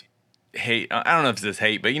fans hate. I don't know if it's this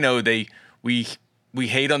hate, but we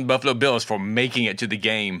hate on the Buffalo Bills for making it to the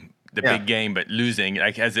game, big game, but losing,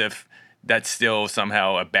 like as if that's still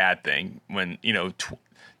somehow a bad thing when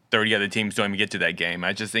 30 other teams don't even get to that game.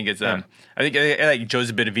 I just think it's I think like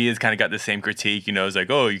Joseph Benavidez kind of got the same critique. It's like,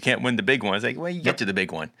 oh, you can't win the big one. It's like, well, you get to the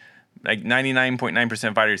big one. Like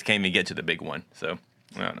 99.9% fighters can't even get to the big one. So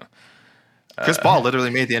I don't know. Chris Paul literally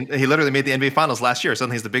made the NBA Finals last year.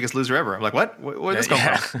 Suddenly he's the biggest loser ever. I'm like, what? Where did this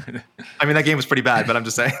come from? I mean, that game was pretty bad, but I'm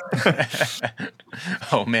just saying.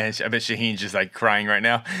 Oh man, I bet Shaheen's just like crying right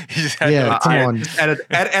now. He just come on.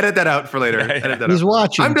 Edit that out for later. He's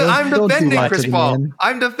watching. I'm defending Chris Paul.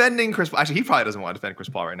 I'm defending Chris Paul. Actually, he probably doesn't want to defend Chris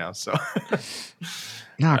Paul right now. So.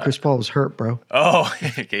 Nah, Chris Paul was hurt, bro. Oh,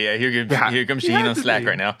 okay, yeah. Here comes Shaheen on Slack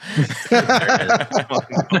right now.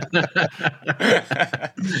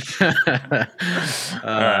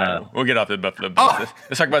 All right, we'll get off the Buffalo Bills.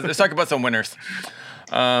 Let's talk about some winners.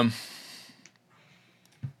 You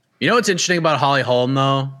know what's interesting about Holly Holm,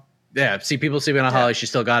 though? Yeah, see, people sleeping on Holly. She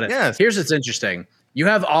still got it. Yes. Here's what's interesting. You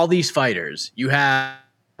have all these fighters. You have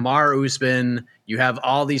Mar Usman. You have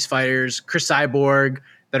all these fighters, Chris Cyborg,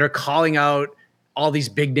 that are calling out all these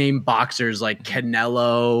big name boxers like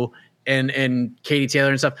Canelo and Katie Taylor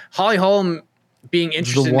and stuff. Holly Holm being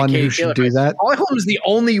interested the one in Katie who Taylor. should do that. Holly Holm is the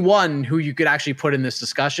only one who you could actually put in this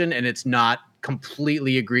discussion, and it's not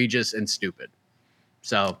completely egregious and stupid.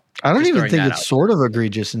 So I don't even think it's sort of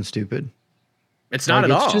egregious and stupid. It's not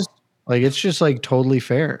at all. It's just like totally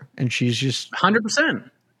fair. And she's just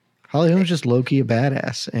 100%. Holly Holm's just low-key a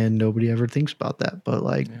badass, and nobody ever thinks about that. But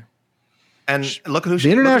and look at who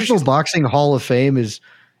the International Boxing Hall of Fame is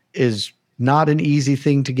not an easy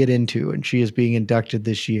thing to get into, and she is being inducted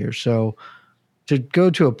this year. So to go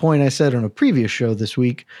to a point I said on a previous show this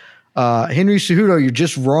week, Henry Cejudo, you're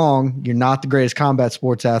just wrong. You're not the greatest combat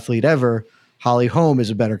sports athlete ever. Holly Holm is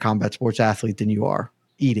a better combat sports athlete than you are.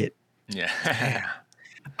 Eat it. Yeah.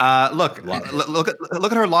 Look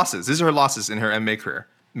at her losses. These are her losses in her MMA career.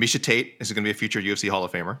 Miesha Tate is going to be a future UFC Hall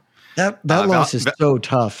of Famer. That loss is so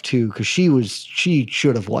tough too, because she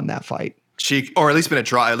should have won that fight. Or at least been a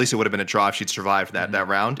draw. At least it would have been a draw if she'd survived that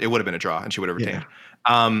round. It would have been a draw, and she would have retained.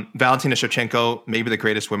 Valentina Shevchenko, maybe the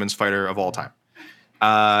greatest women's fighter of all time.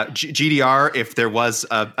 GDR, if there was,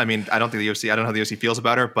 I don't think I don't know how the UFC feels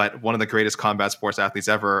about her, but one of the greatest combat sports athletes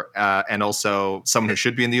ever, and also someone who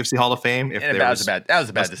should be in the UFC Hall of Fame. That was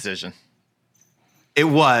a bad decision. It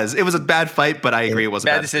was a bad fight, but I agree it was a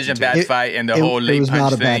bad decision. Bad fight, and the whole late punch thing. It was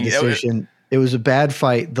not a bad decision. It was a bad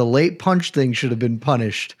fight. The late punch thing should have been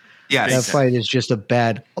punished. Yeah, that fight is just a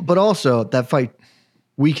bad. But also, that fight,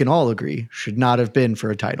 we can all agree, should not have been for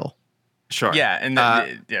a title. Sure. Yeah, and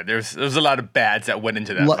there's a lot of bads that went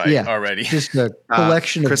into that fight already. Just a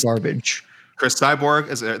collection of garbage. Chris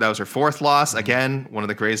Cyborg, that was her fourth loss. Again, one of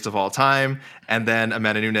the greatest of all time. And then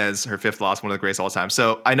Amanda Nunes, her fifth loss, one of the greatest of all time.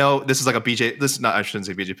 So I know this is like I shouldn't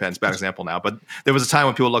say BJ Penn, it's a bad example now, but there was a time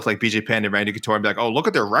when people looked like BJ Penn and Randy Couture and be like, oh, look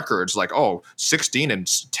at their records. Like, 16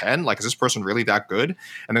 and 10. Like, is this person really that good?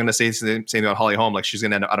 And they're going to say the same thing about Holly Holm. Like, she's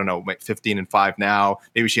going to end up, I don't know, like 15 and 5 now.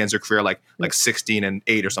 Maybe she ends her career like 16 and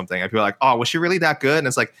 8 or something. And people are like, oh, was she really that good? And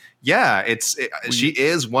it's like, yeah, she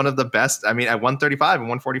is one of the best. I mean, at 135 and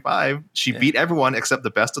 145, she beat everyone except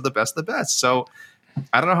the best of the best of the best. So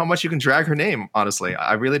I don't know how much you can drag her name, honestly.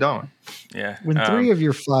 I really don't. Yeah. When 3 of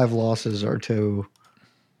your 5 losses are to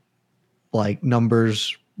like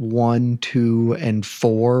numbers 1, 2, and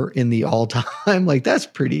 4 in the all-time, like that's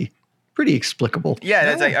pretty explicable. Yeah,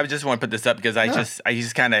 that's like I just want to put this up because I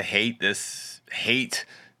just kind of hate that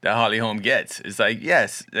Holly Holm gets. It's like,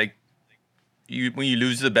 yes, like when you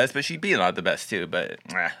lose to the best, but she beat a lot of the best too. But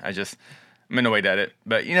I'm annoyed at it.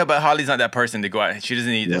 But but Holly's not that person to go out. She doesn't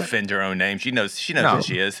need to defend her own name. She knows who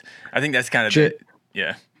she is. I think that's kind of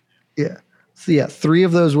Yeah. So 3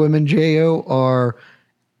 of those women, Jo, are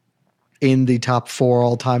in the top 4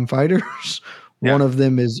 all-time fighters. Yeah. One of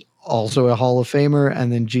them is also a Hall of Famer,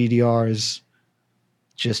 and then GDR is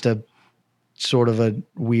just a sort of a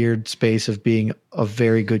weird space of being a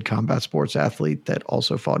very good combat sports athlete that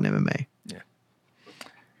also fought in MMA. Yeah.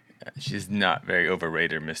 She's not very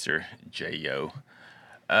overrated, Mr. J.O.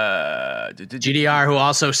 GDR, who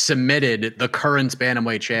also submitted the current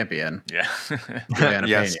bantamweight champion. Yeah.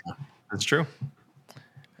 Yes, that's true.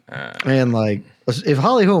 And like, if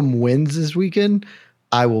Holly Holm wins this weekend,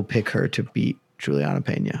 I will pick her to beat Juliana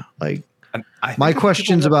Pena. Like, my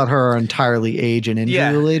questions about her are entirely age and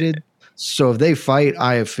injury related. So if they fight,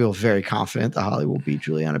 I feel very confident that Holly will beat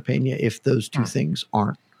Juliana Pena if those two things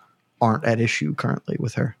aren't at issue currently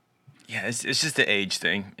with her. Yeah, it's just the age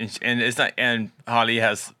thing, and it's not. And Holly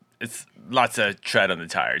has lots of tread on the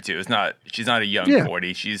tire too. She's not a young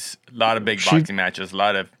 40. She's a lot of big boxing matches, a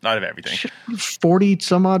lot of everything. 40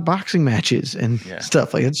 some odd boxing matches and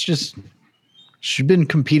stuff. Like, it's just, she's been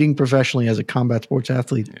competing professionally as a combat sports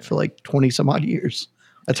athlete for like 20 some odd years.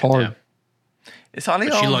 That's hard. Yeah. It's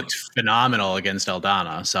Holly. She looked phenomenal against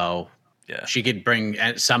Aldana, so she could bring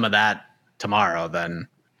some of that tomorrow. Then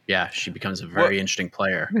she becomes a very interesting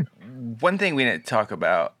player. One thing we didn't talk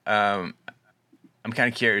about. I'm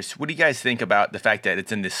kind of curious. What do you guys think about the fact that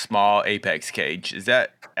it's in this small apex cage? Is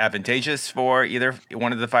that advantageous for either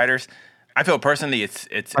one of the fighters? I feel personally it's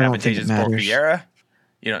advantageous for Vieira.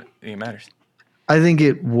 You don't think it matters? I think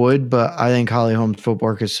it would, but I think Holly Holm's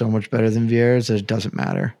footwork is so much better than Vieira's that it doesn't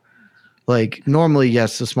matter. Like, normally,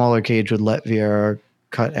 yes, the smaller cage would let Vieira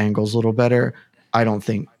cut angles a little better. I don't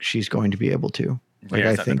think she's going to be able to. Like,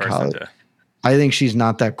 I think she's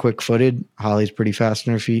not that quick-footed. Holly's pretty fast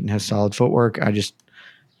on her feet and has solid footwork.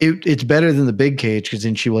 It's better than the big cage because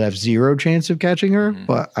then she will have zero chance of catching her.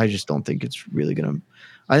 But I just don't think it's really going to.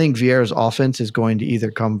 I think Vieira's offense is going to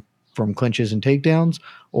either come from clinches and takedowns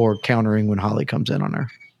or countering when Holly comes in on her.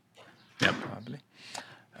 Yep, probably.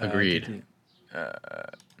 Agreed.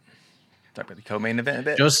 Talk about the co-main event a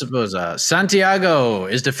bit. Joseph Boza. Santiago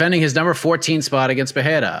is defending his number 14 spot against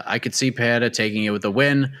Pereira. I could see Pereira taking it with a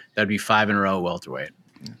win. That'd be 5 in a row welterweight.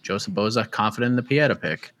 Joseph Boza confident in the Pereira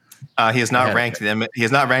pick. He is not ranked. He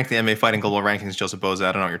is not ranked in the MMA Fighting Global rankings. Joseph Boza.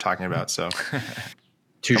 I don't know what you're talking about. So,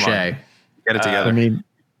 touche. Get it together. I mean,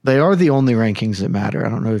 they are the only rankings that matter. I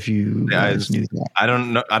don't know if you guys knew that. I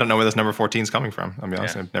don't know where this number 14 is coming from. I'll be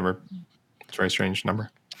honest. I've never. It's a very strange number.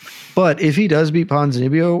 But if he does beat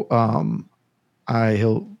Ponzinibbio,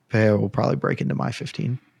 Pereira will probably break into my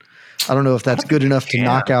 15. I don't know if that's good enough to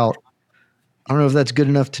knock out. I don't know if that's good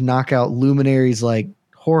enough to knock out luminaries like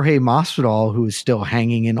Jorge Masvidal, who is still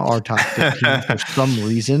hanging in our top 15 for some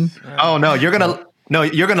reason. Oh no, you're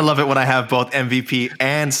gonna love it when I have both MVP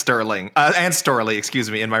and Sterling and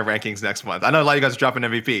Storley, in my rankings next month. I know a lot of you guys are dropping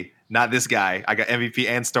MVP. Not this guy. I got MVP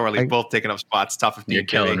and Storley both taking up spots. Top 15. You're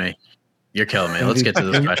killing me. You're killing me. Let's get to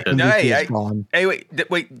this question. No, wait.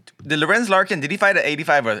 Did Lorenz Larkin, did he fight at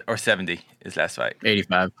 85 or 70 his last fight?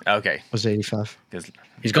 85. Okay. It was 85.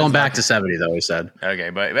 He's going back to 70 though, he said.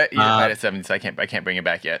 Okay, but he didn't fight at 70, so I can't bring it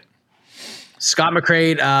back yet. Scott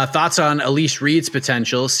McCrae, thoughts on Elise Reed's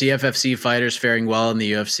potential? CFFC fighters faring well in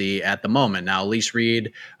the UFC at the moment. Now, Elise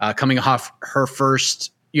Reed coming off her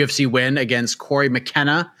first UFC win against Corey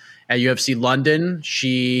McKenna at UFC London.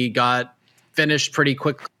 She got finished pretty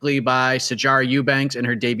quickly by Sijara Eubanks in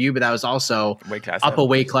her debut, but that was also up a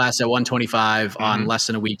weight class at 125 on less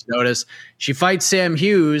than a week's notice. She fights Sam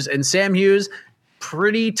Hughes, and Sam Hughes,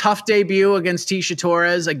 pretty tough debut against Tisha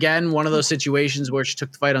Torres. Again, one of those situations where she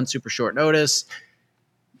took the fight on super short notice.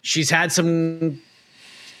 She's had some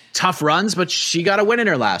tough runs, but she got a win in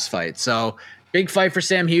her last fight. So big fight for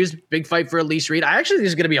Sam Hughes, big fight for Elise Reed. I actually think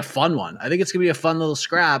it's going to be a fun one. I think it's going to be a fun little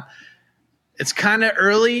scrap. It's kind of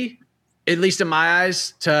early, at least in my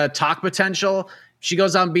eyes, to talk potential. If she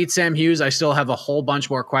goes out and beats Sam Hughes, I still have a whole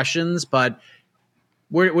bunch more questions, but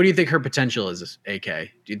where do you think her potential is, AK?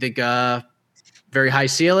 Do you think very high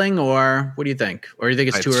ceiling, or what do you think? Or do you think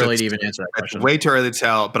it's too early to even answer that question? It's way too early to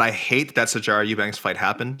tell, but I hate that Sijara Eubanks fight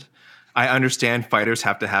happened. I understand fighters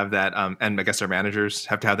have to have that, and I guess their managers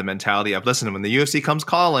have to have the mentality of, listen, when the UFC comes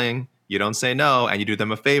calling, you don't say no, and you do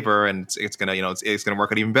them a favor, and it's gonna, it's gonna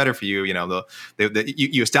work out even better for you.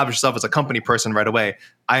 You establish yourself as a company person right away.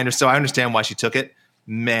 I understand why she took it.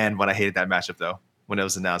 Man, when I hated that matchup though, when it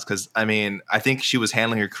was announced, because I think she was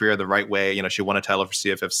handling her career the right way. She won a title for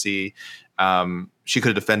CFFC. She could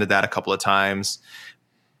have defended that a couple of times.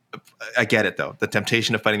 I get it though. The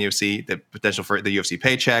temptation of fighting the UFC, the potential for the UFC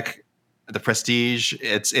paycheck, the prestige,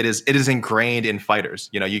 it is ingrained in fighters.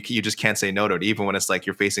 You just can't say no to it, even when it's like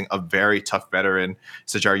you're facing a very tough veteran,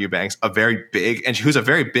 Sijara Eubanks, who's a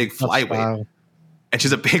very big flyweight. And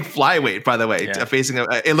she's a big flyweight, by the way. Yeah.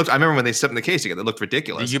 I remember when they stepped in the cage together. It looked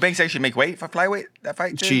ridiculous. Did Eubanks actually make weight for flyweight that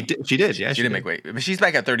fight too? She did. Yeah, she did make weight, but she's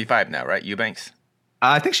back at 35 now, right? Eubanks.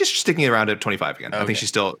 I think she's sticking around at 25 again. Okay. I think she's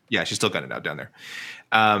still gunning out down there.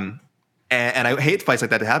 And I hate fights like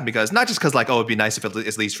that to happen because not just because it'd be nice if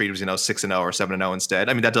Elise Reed was 6-0 or 7-0 instead.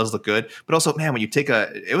 I mean, that does look good, but also, man, when you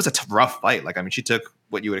it was a rough fight. She took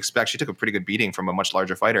what you would expect. She took a pretty good beating from a much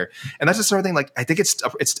larger fighter, and that's the sort of thing. I think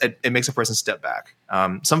it makes a person step back.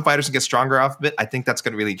 Some fighters can get stronger off of it. I think that's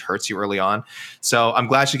going to really hurt you early on. So I'm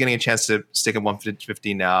glad she's getting a chance to stick at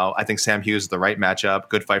 115 now. I think Sam Hughes is the right matchup.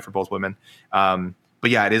 Good fight for both women. But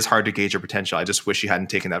yeah, it is hard to gauge her potential. I just wish she hadn't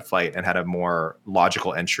taken that fight and had a more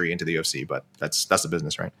logical entry into the UFC. But that's the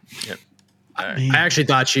business, right? Yep. I actually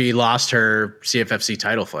thought she lost her CFFC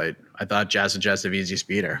title fight. I thought Jasna Jasnavidze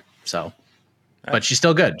beat her. So, but she's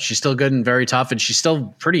still good. She's still good and very tough, and she's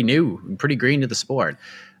still pretty new and pretty green to the sport.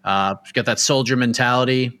 She's got that soldier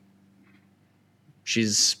mentality.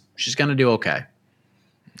 She's gonna do okay.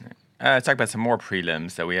 Let's talk about some more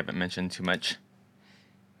prelims that we haven't mentioned too much.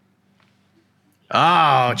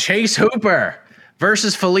 Oh, Chase Hooper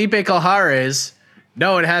versus Felipe Calhares.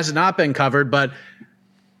 No, it has not been covered, but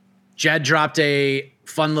Jed dropped a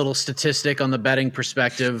fun little statistic on the betting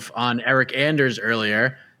perspective on Eric Anders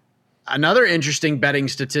earlier. Another interesting betting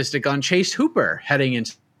statistic on Chase Hooper heading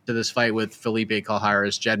into this fight with Felipe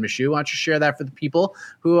Calhares. Jed Meshew, why don't you share that for the people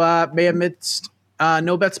who may have missed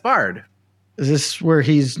No Bets Barred? Is this where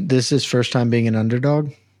this is his first time being an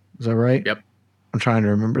underdog? Is that right? Yep. I'm trying to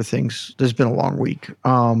remember things. There's been a long week.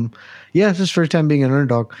 Yeah, it's his first time being an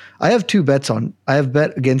underdog. I have 2 bets on. I have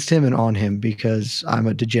bet against him and on him because I'm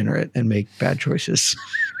a degenerate and make bad choices.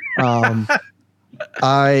 I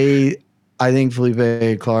think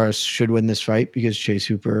Felipe Calhares should win this fight because Chase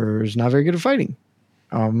Hooper is not very good at fighting.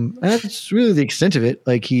 And that's really the extent of it.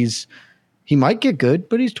 He might get good,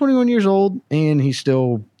 but he's 21 years old and he's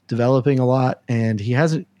still developing a lot, and he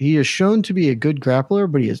is shown to be a good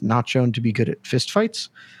grappler, but he is not shown to be good at fist fights.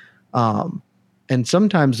 And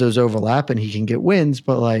sometimes those overlap and he can get wins,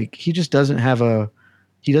 but he just doesn't have a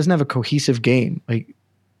cohesive game.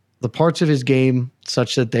 The parts of his game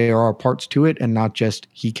such that there are parts to it and not just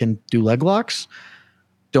he can do leg locks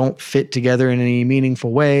don't fit together in any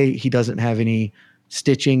meaningful way. He doesn't have any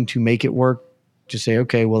stitching to make it work. Just say,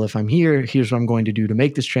 okay, well, if I'm here, here's what I'm going to do to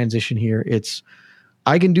make this transition here.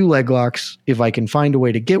 I can do leg locks if I can find a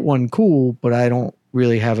way to get one, cool, but I don't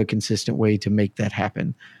really have a consistent way to make that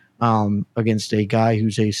happen against a guy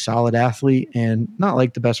who's a solid athlete and not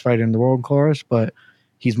the best fighter in the world, Calhares, but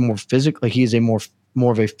he's more physical. He's a more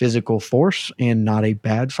of a physical force and not a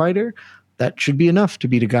bad fighter. That should be enough to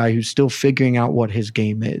beat a guy who's still figuring out what his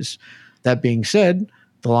game is. That being said,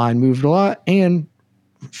 the line moved a lot, and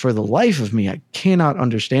for the life of me, I cannot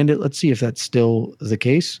understand it. Let's see if that's still the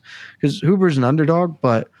case, because Hooper's an underdog,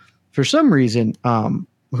 but for some reason,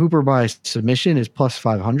 Hooper by submission is plus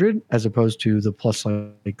 500 as opposed to the plus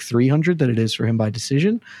 300 that it is for him by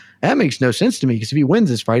decision. That makes no sense to me because if he wins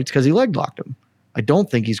this fight, it's because he leg locked him. I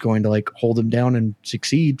don't think he's going to hold him down and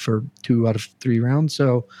succeed for 2 out of 3 rounds.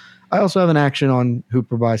 So I also have an action on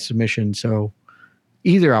Hooper by submission. So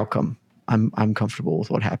either outcome, I'm comfortable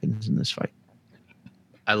with what happens in this fight.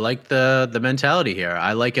 I like the mentality here.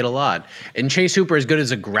 I like it a lot. And Chase Hooper, as good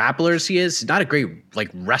as a grappler as he is, he's not a great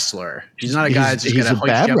wrestler. He's not a guy that's just going to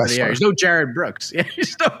hoist you up in the air. He's no Jared Brooks. Yeah,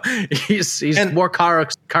 he's more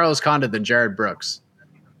Carlos Condit than Jared Brooks.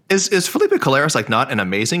 Is Felipe Calhares not an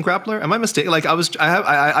amazing grappler? Am I mistaken?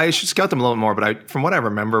 I should scout them a little more, but from what I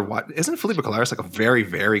remember, isn't Felipe Calhares a very,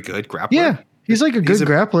 very good grappler? Yeah, he's a good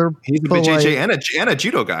grappler. He's a BJJ and a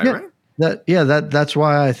judo guy, right? That's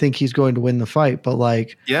why I think he's going to win the fight. But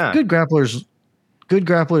good grapplers.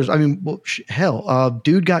 I mean, hell,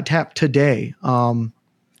 dude got tapped today.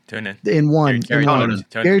 In one. Gary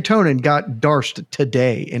Tonin got darsed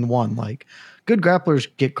today in one. Good grapplers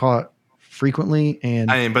get caught frequently,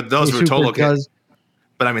 and but those Rotolo kids.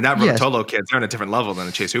 But I mean, that Rotolo kids, they're on a different level than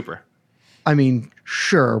a Chase Hooper. I mean,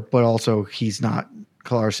 sure, but also he's not.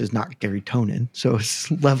 Calhares is not Gary Tonin, so it's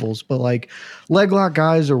levels. But leg lock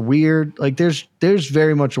guys are weird. There's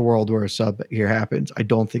very much a world where a sub here happens. I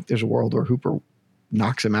don't think there's a world where Hooper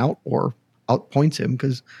knocks him out or outpoints him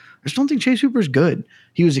because I just don't think Chase Hooper's good.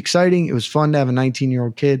 He was exciting. It was fun to have a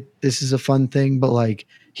 19-year-old kid. This is a fun thing, but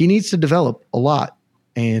he needs to develop a lot,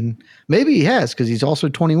 and maybe he has because he's also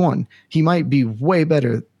 21. He might be way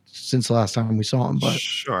better since the last time we saw him. But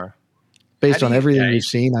sure. Based on everything we've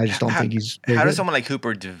seen, I just don't think he's. How does someone like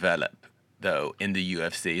Hooper develop? though in the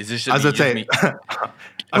UFC? Is this I was just gonna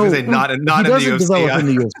say not in the UFC. Develop in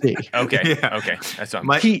the UFC. Okay, Yeah. okay, that's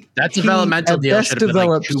what That developmental at deal best should have been like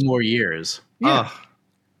develops- 2 more years. Yeah.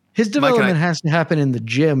 His development has to happen in the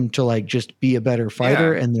gym to like just be a better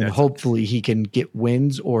fighter, and then hopefully he can get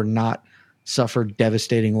wins or not suffer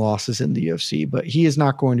devastating losses in the UFC. But he is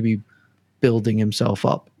not going to be building himself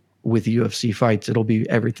up with UFC fights. It'll be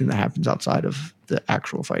everything that happens outside of the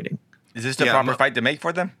actual fighting. Is this the proper fight to make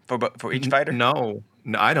for them for each fighter? No,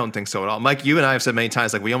 I don't think so at all. Mike, you and I have said many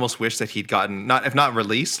times, like we almost wish that he'd gotten if not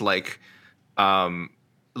released, like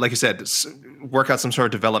you said, work out some sort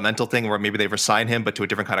of developmental thing where maybe they resign him, but to a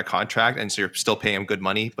different kind of contract, and so you're still paying him good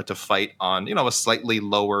money, but to fight on a slightly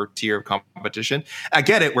lower tier of competition. I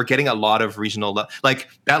get it. We're getting a lot of regional, like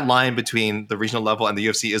that line between the regional level and the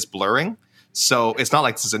UFC is blurring. So it's not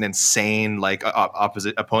like this is an insane like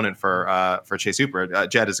opposite opponent for Chase Hooper.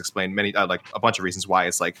 Jed has explained many like a bunch of reasons why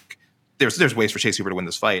it's like there's ways for Chase Hooper to win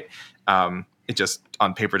this fight. It just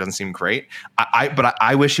on paper doesn't seem great. But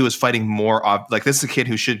I wish he was fighting more like this is a kid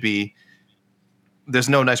who should be. There's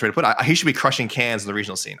no nice way to put it. He should be crushing cans in the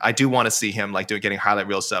regional scene. I do want to see him like getting highlight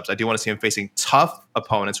reel subs. I do want to see him facing tough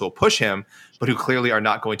opponents who will push him, but who clearly are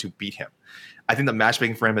not going to beat him. I think the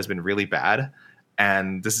matchmaking for him has been really bad.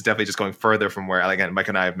 And this is definitely just going further from where, again, Mike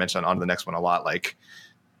and I have mentioned on the next one a lot. Like,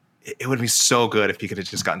 it would be so good if he could have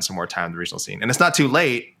just gotten some more time in the regional scene. And it's not too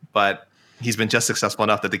late, but he's been just successful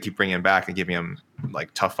enough that they keep bringing him back and giving him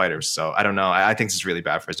like tough fighters. So I don't know. I think this is really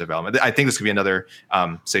bad for his development. I think this could be another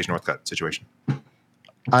Sage Northcutt situation.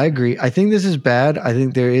 I agree. I think this is bad. I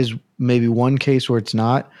think there is maybe one case where it's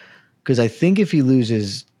not, because I think if he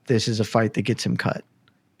loses, this is a fight that gets him cut,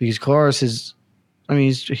 because Kolares is. I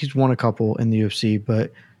mean, he's won a couple in the UFC,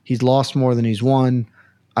 but he's lost more than he's won.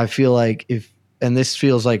 I feel like and this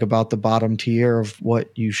feels like about the bottom tier of what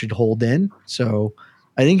you should hold in. So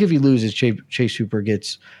I think if he loses, Chase Hooper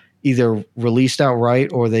gets either released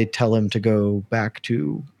outright or they tell him to go back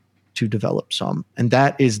to develop some. And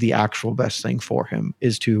that is the actual best thing for him,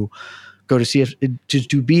 is to go to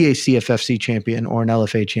be a CFFC champion or an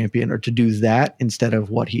LFA champion, or to do that instead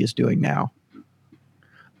of what he is doing now.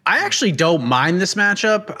 I actually don't mind this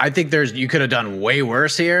matchup. I think you could have done way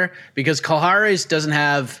worse here, because Kolares doesn't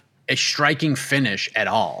have a striking finish at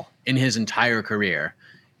all in his entire career.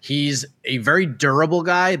 He's a very durable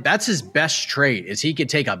guy. That's his best trait, is he could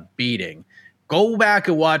take a beating. Go back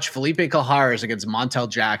and watch Felipe Kolares against Montel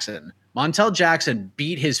Jackson. Montel Jackson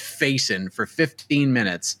beat his face in for 15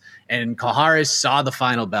 minutes, and Kolares saw the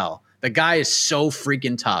final bell. The guy is so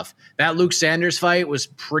freaking tough. That Luke Sanders fight was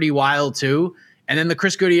pretty wild too. And then the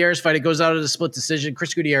Chris Gutierrez fight, it goes out of the split decision.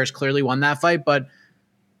 Chris Gutierrez clearly won that fight, but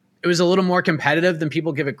it was a little more competitive than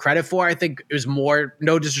people give it credit for. I think it was more,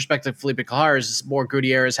 no disrespect to Felipe Kolares, it's more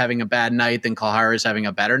Gutierrez having a bad night than Kolares having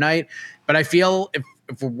a better night. But I feel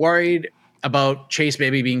if we're worried about Chase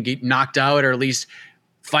maybe being knocked out, or at least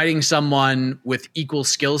fighting someone with equal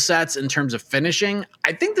skill sets in terms of finishing,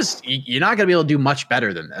 I think you're not going to be able to do much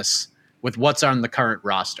better than this with what's on the current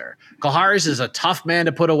roster. Kolares is a tough man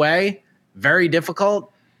to put away. Very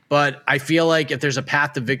difficult, but I feel like if there's a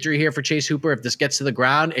path to victory here for Chase Hooper, if this gets to the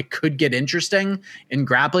ground, it could get interesting in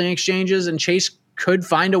grappling exchanges, and Chase could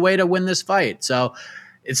find a way to win this fight. So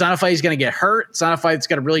it's not a fight he's going to get hurt. It's not a fight that's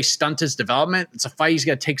going to really stunt his development. It's a fight he's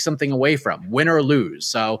going to take something away from, win or lose.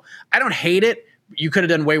 So I don't hate it. You could have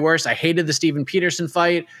done way worse. I hated the Steven Peterson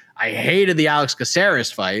fight. I hated the Alex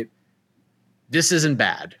Caceres fight. This isn't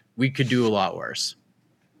bad. We could do a lot worse.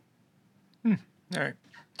 All right.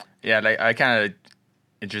 Yeah, like, I kind of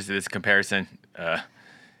interested in this comparison. To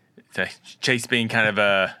Chase being kind of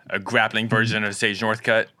a grappling version of Sage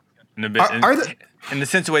Northcutt in the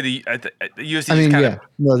sense of the way the UFC. I mean,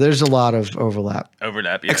 no, there's a lot of overlap.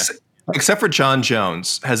 Yeah. Except for John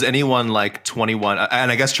Jones, has anyone like 21?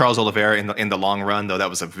 And I guess Charles Oliveira in the long run, though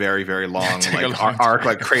that was a very, very long arc,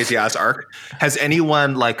 like crazy ass arc. Has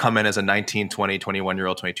anyone like come in as a 19, 20,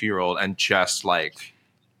 21-year-old, 22-year-old and just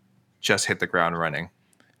hit the ground running?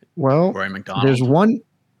 Well, Rory McDonald.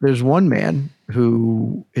 There's one man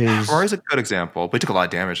who is. Rory's a good example, but he took a lot of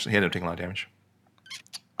damage. He ended up taking a lot of damage.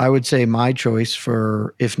 I would say my choice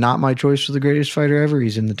if not my choice for the greatest fighter ever,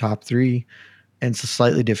 he's in the top 3, and it's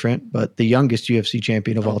slightly different, but the youngest UFC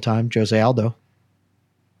champion of all time, Jose Aldo.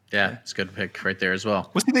 Yeah, it's a good pick right there as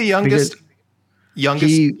well. Was he the youngest? The youngest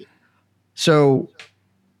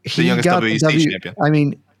WEC champion. I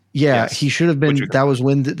mean, yeah, yes. He should have been. That was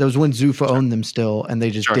when Zuffa owned them still, and they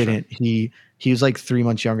just didn't. Sure. He was like 3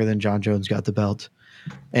 months younger than John Jones got the belt,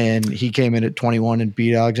 and he came in at 21 and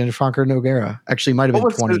beat Alexander Franco Nogueira. Actually, might have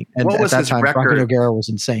been 20. And at that time, Franco Nogueira was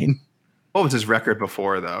insane. What was his record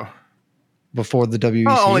before, though? before the WEC.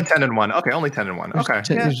 Oh, only 10-1. Okay, only 10-1. Okay,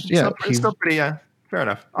 it's still pretty. Fair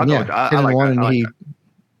enough. I'll go with that. 10-1,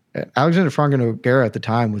 and Alexander Franco Nogueira at the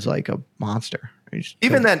time was like a monster.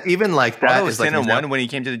 Even like that was 10-1 when he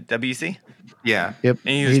came to the WEC. Yeah. Yep.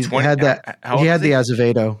 And he was 20. Had that. He had the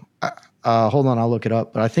Azevedo. Hold on, I'll look it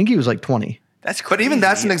up. But I think he was like 20. That's crazy. But even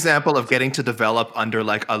that's an example of getting to develop under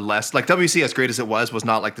like a less like WEC, as great as it was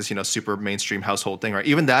not like this, super mainstream household thing, right?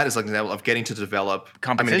 Even that is like an example of getting to develop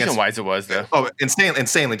competition wise. It was though. Oh,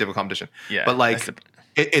 insanely difficult competition. Yeah. But like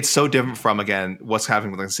it's so different from, again, what's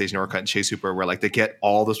happening with like Sage Northcutt and Chase Hooper, where like they get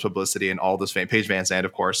all this publicity and all this fame. Paige Van Zandt,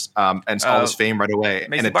 of course, and all this fame right away.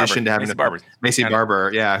 Macy in addition to having Macy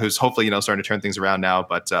Barber, who's hopefully starting to turn things around now.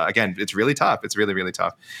 But again, it's really tough. It's really, really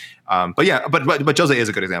tough. But Jose is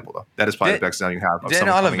a good example though. That is probably the best example you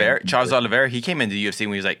have. Charles Oliveira, he came into the UFC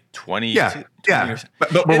when he was like 20. Yeah.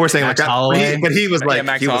 But we're saying Max like that. Holloway. But he was like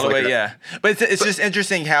Max Holloway. But it's just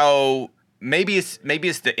interesting how maybe it's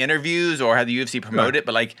the interviews or how the UFC promote it,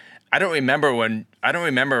 but like I don't remember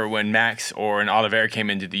when Max or an Oliveira came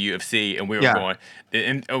into the UFC and we were going,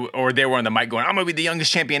 or they were on the mic going, "I'm gonna be the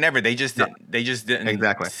youngest champion ever." They just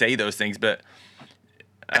didn't say those things. But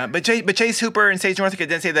Chase Hooper and Sage Northcutt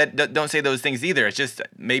didn't say that. Don't say those things either. It's just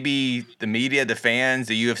maybe the media, the fans,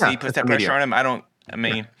 the UFC puts that pressure on him.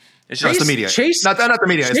 It's just the media. Chase, not the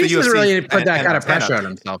media. It's the UFC. Doesn't really put that kind of pressure on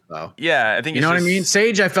himself, though. Yeah, I think you know what I mean.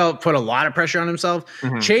 Sage, I felt put a lot of pressure on himself.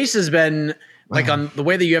 Mm-hmm. Chase has been. Like on the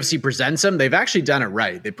way the UFC presents him, they've actually done it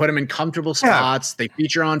right. They put him in comfortable spots. They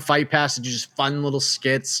feature on Fight Pass and do just fun little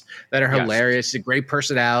skits that are hilarious. He's a great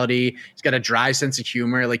personality. He's got a dry sense of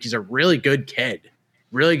humor. Like he's a really good kid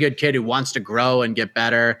who wants to grow and get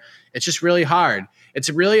better. It's just really hard. It's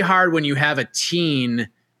really hard when you have a teen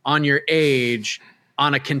on your age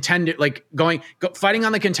on a contender, like fighting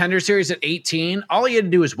on the Contender Series at 18. All he had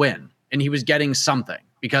to do was win, and he was getting something.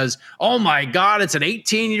 Because, oh my God, it's an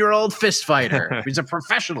 18-year-old fist fighter. He's a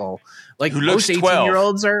professional. Like who looks most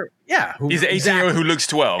 18-year-olds are. Yeah, he's an 18-year-old who looks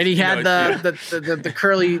 12. And he had the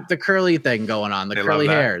curly thing going on, the curly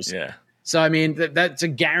hairs. Yeah. So I mean, that's a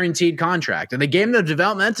guaranteed contract, and they gave him the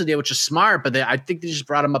developmental deal, which is smart. But I think they just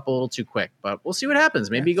brought him up a little too quick. But we'll see what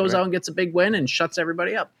happens. Maybe he goes out and gets a big win and shuts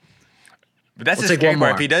everybody up. But that's the scary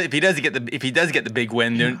part. If he does get the big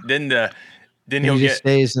win, then he'll just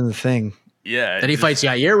stays in the thing. Yeah. Then he fights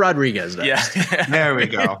Yair Rodriguez. Yeah. There we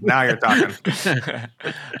go. Now you're talking.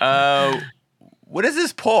 What is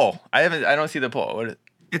this poll? I don't see the poll.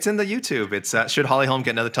 It's in the YouTube. It's should Holly Holm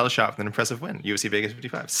get another title shot with an impressive win? UFC Vegas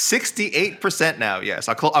 55. 68% now. Yes.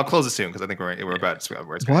 I'll close it soon because I think we're about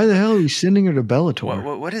where it's Why the hell are we sending her to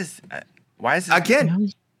Bellator? What is? Why is this?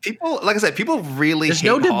 Again? People, like I said, people really There's hate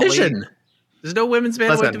no division. Holly. There's no women's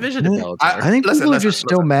bantamweight division in Bellator. I think people are just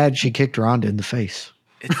still mad she kicked Ronda in the face.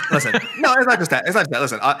 Listen, no, it's not just that.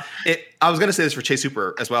 Listen, I was going to say this for Chase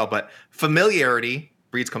Hooper as well, but familiarity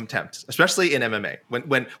breeds contempt, especially in MMA.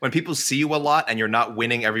 When people see you a lot and you're not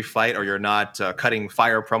winning every fight or you're not cutting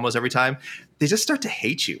fire promos every time, they just start to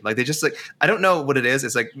hate you. Like they just like, I don't know what it is.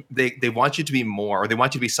 It's like they want you to be more, or they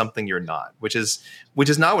want you to be something you're not, which is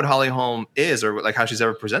not what Holly Holm is, or like how she's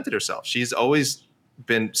ever presented herself. She's always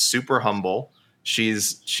been super humble.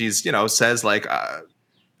 She's says like.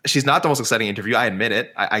 She's not the most exciting interview. I admit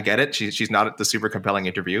it. I get it. She's not the super compelling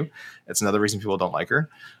interview. It's another reason people don't like her.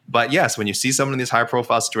 But yes, when you see someone in these high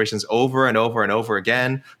profile situations over and over and over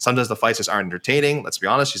again, sometimes the fights just aren't entertaining. Let's be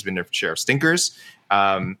honest. She's been in her share of stinkers,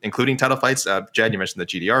 including title fights. Jed, you mentioned the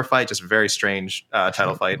GDR fight, just a very strange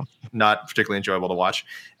title fight, not particularly enjoyable to watch.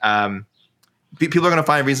 People are going to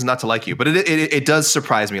find reasons not to like you, but it does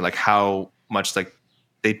surprise me like how much like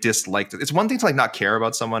they disliked it. It's one thing to like not care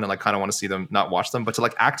about someone and like kind of want to see them not watch them, but to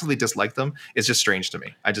like actively dislike them is just strange to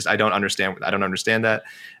me. I don't understand. I don't understand that.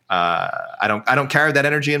 I don't carry that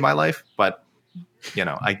energy in my life, but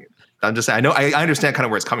I'm just saying, I understand kind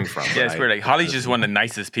of where it's coming from. Yeah, it's weird. Like Holly's just one of the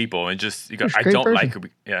nicest people, and just I don't like her.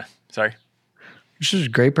 Yeah, sorry. She's a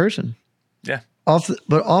great person. Yeah. Off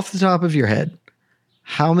the top of your head,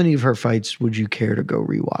 how many of her fights would you care to go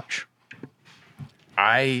rewatch?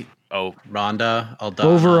 Ronda, Aldana.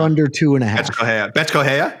 Over under 2.5. Betch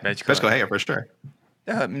Correia for sure.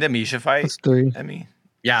 The Misha fight. That's 3. I mean,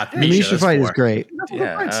 yeah, the Misha fight is great.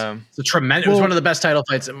 Yeah, it's a tremendous. It was one of the best title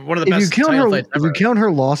fights. One of the best title fights ever. If you count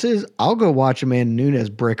her losses, I'll go watch Amanda Nunes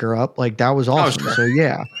brick her up. Like that was awesome. So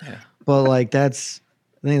yeah. But like I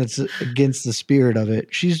think that's against the spirit of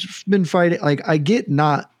it. She's been fighting. Like I get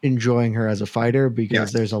not enjoying her as a fighter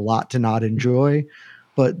because there's a lot to not enjoy,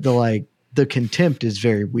 but the contempt is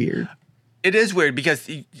very weird. It is weird because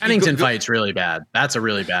Pennington fight's really bad. That's a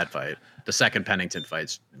really bad fight. The second Pennington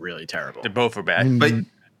fight's really terrible. They both were bad. But you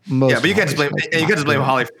can't just blame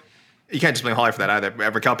Holly. You can't just blame Holly for that either.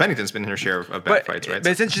 Raquel Pennington's been in her share of bad fights, right?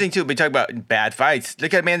 But it's interesting, too. We talk about bad fights.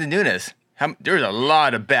 Look at Amanda Nunes. There's a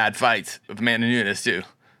lot of bad fights with Amanda Nunes, too.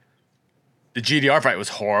 The GDR fight was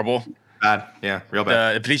horrible. Bad. Yeah, real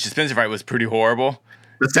bad. The Felicia Spencer fight was pretty horrible.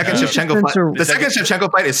 The second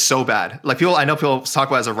Shevchenko fight is so bad. Like I know people talk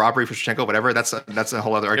about it as a robbery for Shevchenko, whatever. That's a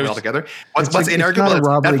whole other argument altogether. What's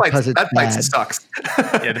inarguable? That fight sucks.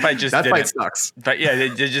 Yeah, the fight just sucks. But yeah, they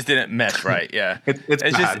just didn't mesh right. Yeah, it's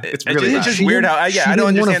bad. It's really it's just weird how. I don't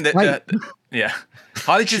understand that. Yeah,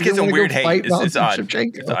 Holly just gets some weird hate. It's odd.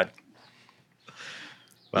 It's odd.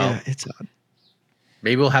 Well, yeah, it's odd.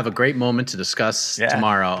 Maybe we'll have a great moment to discuss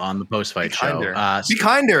tomorrow on the post-fight show. Be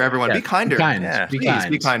kinder, everyone. Yeah, be kinder. Be kind. Yeah. Please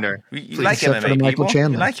be kinder. You like MMA, for Michael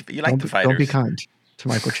Chandler. You like the fighters. Don't be kind to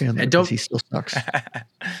Michael Chandler because he still sucks.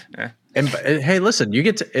 And hey, listen, you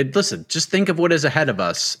get to listen. Just think of what is ahead of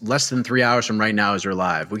us. Less than 3 hours from right now, as we're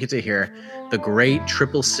live, we get to hear the great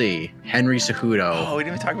Triple C, Henry Cejudo. Oh, we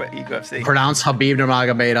didn't even talk about UFC. Pronounce Khabib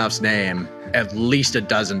Nurmagomedov's name at least a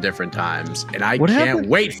dozen different times, and I can't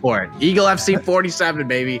wait for it. Eagle FC 47,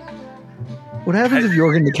 baby. What happens if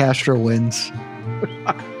Jorgen De Castro wins?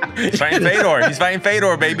 He's fighting Fedor. He's fighting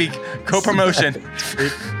Fedor, baby. Co-promotion.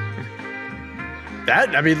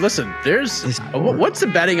 Listen, what's the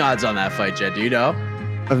betting odds on that fight, Jed? Do you know?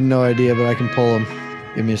 I have no idea, but I can pull them.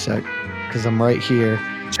 Give me a sec, because I'm right here.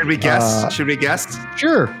 Should we guess?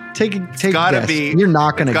 Sure. Take a guess. You're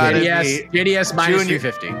not going to get it. JDS minus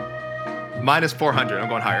 350. Minus 400. I'm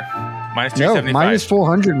going higher. Minus 375. No, minus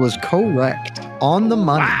 400 was correct. On the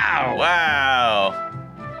money. Wow.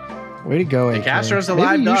 Way to go, AK. Castro's a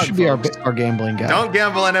live dog. You should be our gambling guy. Don't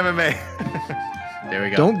gamble on MMA. There we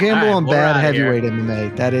go. Don't gamble on bad heavyweight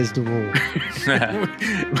MMA. That is the rule.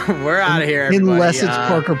 We're out of here, everybody. Unless it's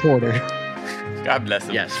Parker Porter. God bless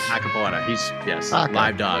him. Yes, Parker Porter. He's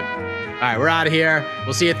live dog. All right, we're out of here.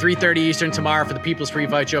 We'll see you at 3:30 Eastern tomorrow for the People's Free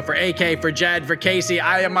Fight Show. For AK, for Jed, for Casey,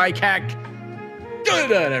 I am Mike Heck. Good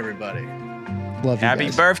night, everybody. Love you Happy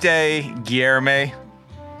guys. birthday, Guillermo.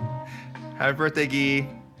 Happy birthday, Guy.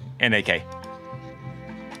 And AK.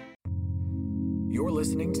 You're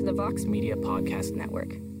listening to the Vox Media Podcast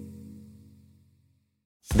Network.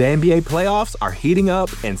 The NBA playoffs are heating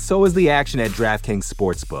up, and so is the action at DraftKings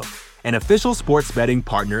Sportsbook, an official sports betting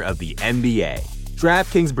partner of the NBA.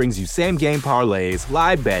 DraftKings brings you same-game parlays,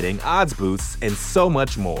 live betting, odds boosts, and so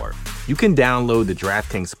much more. You can download the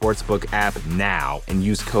DraftKings Sportsbook app now and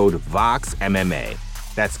use code VOXMMA.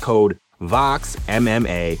 That's code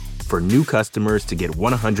VOXMMA for new customers to get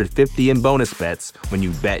 $150 in bonus bets when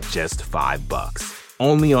you bet just $5.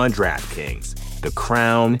 Only on DraftKings. The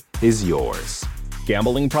crown is yours.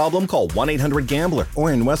 Gambling problem? Call 1-800-GAMBLER.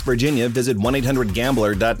 Or in West Virginia, visit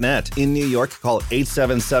 1-800-GAMBLER.net. In New York, call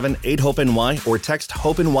 877-8-HOPE-NY or text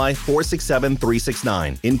HOPE-NY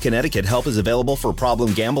 467-369. In Connecticut, help is available for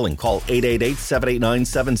problem gambling. Call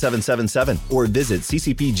 888-789-7777 or visit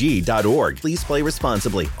ccpg.org. Please play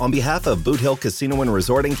responsibly. On behalf of Boot Hill Casino and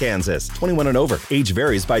Resort in Kansas, 21 and over. Age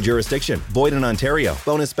varies by jurisdiction. Void in Ontario.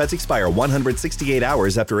 Bonus bets expire 168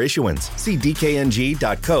 hours after issuance. See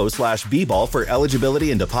dkng.co/bball for eligibility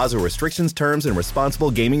and deposit restrictions, terms, and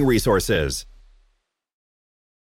responsible gaming resources.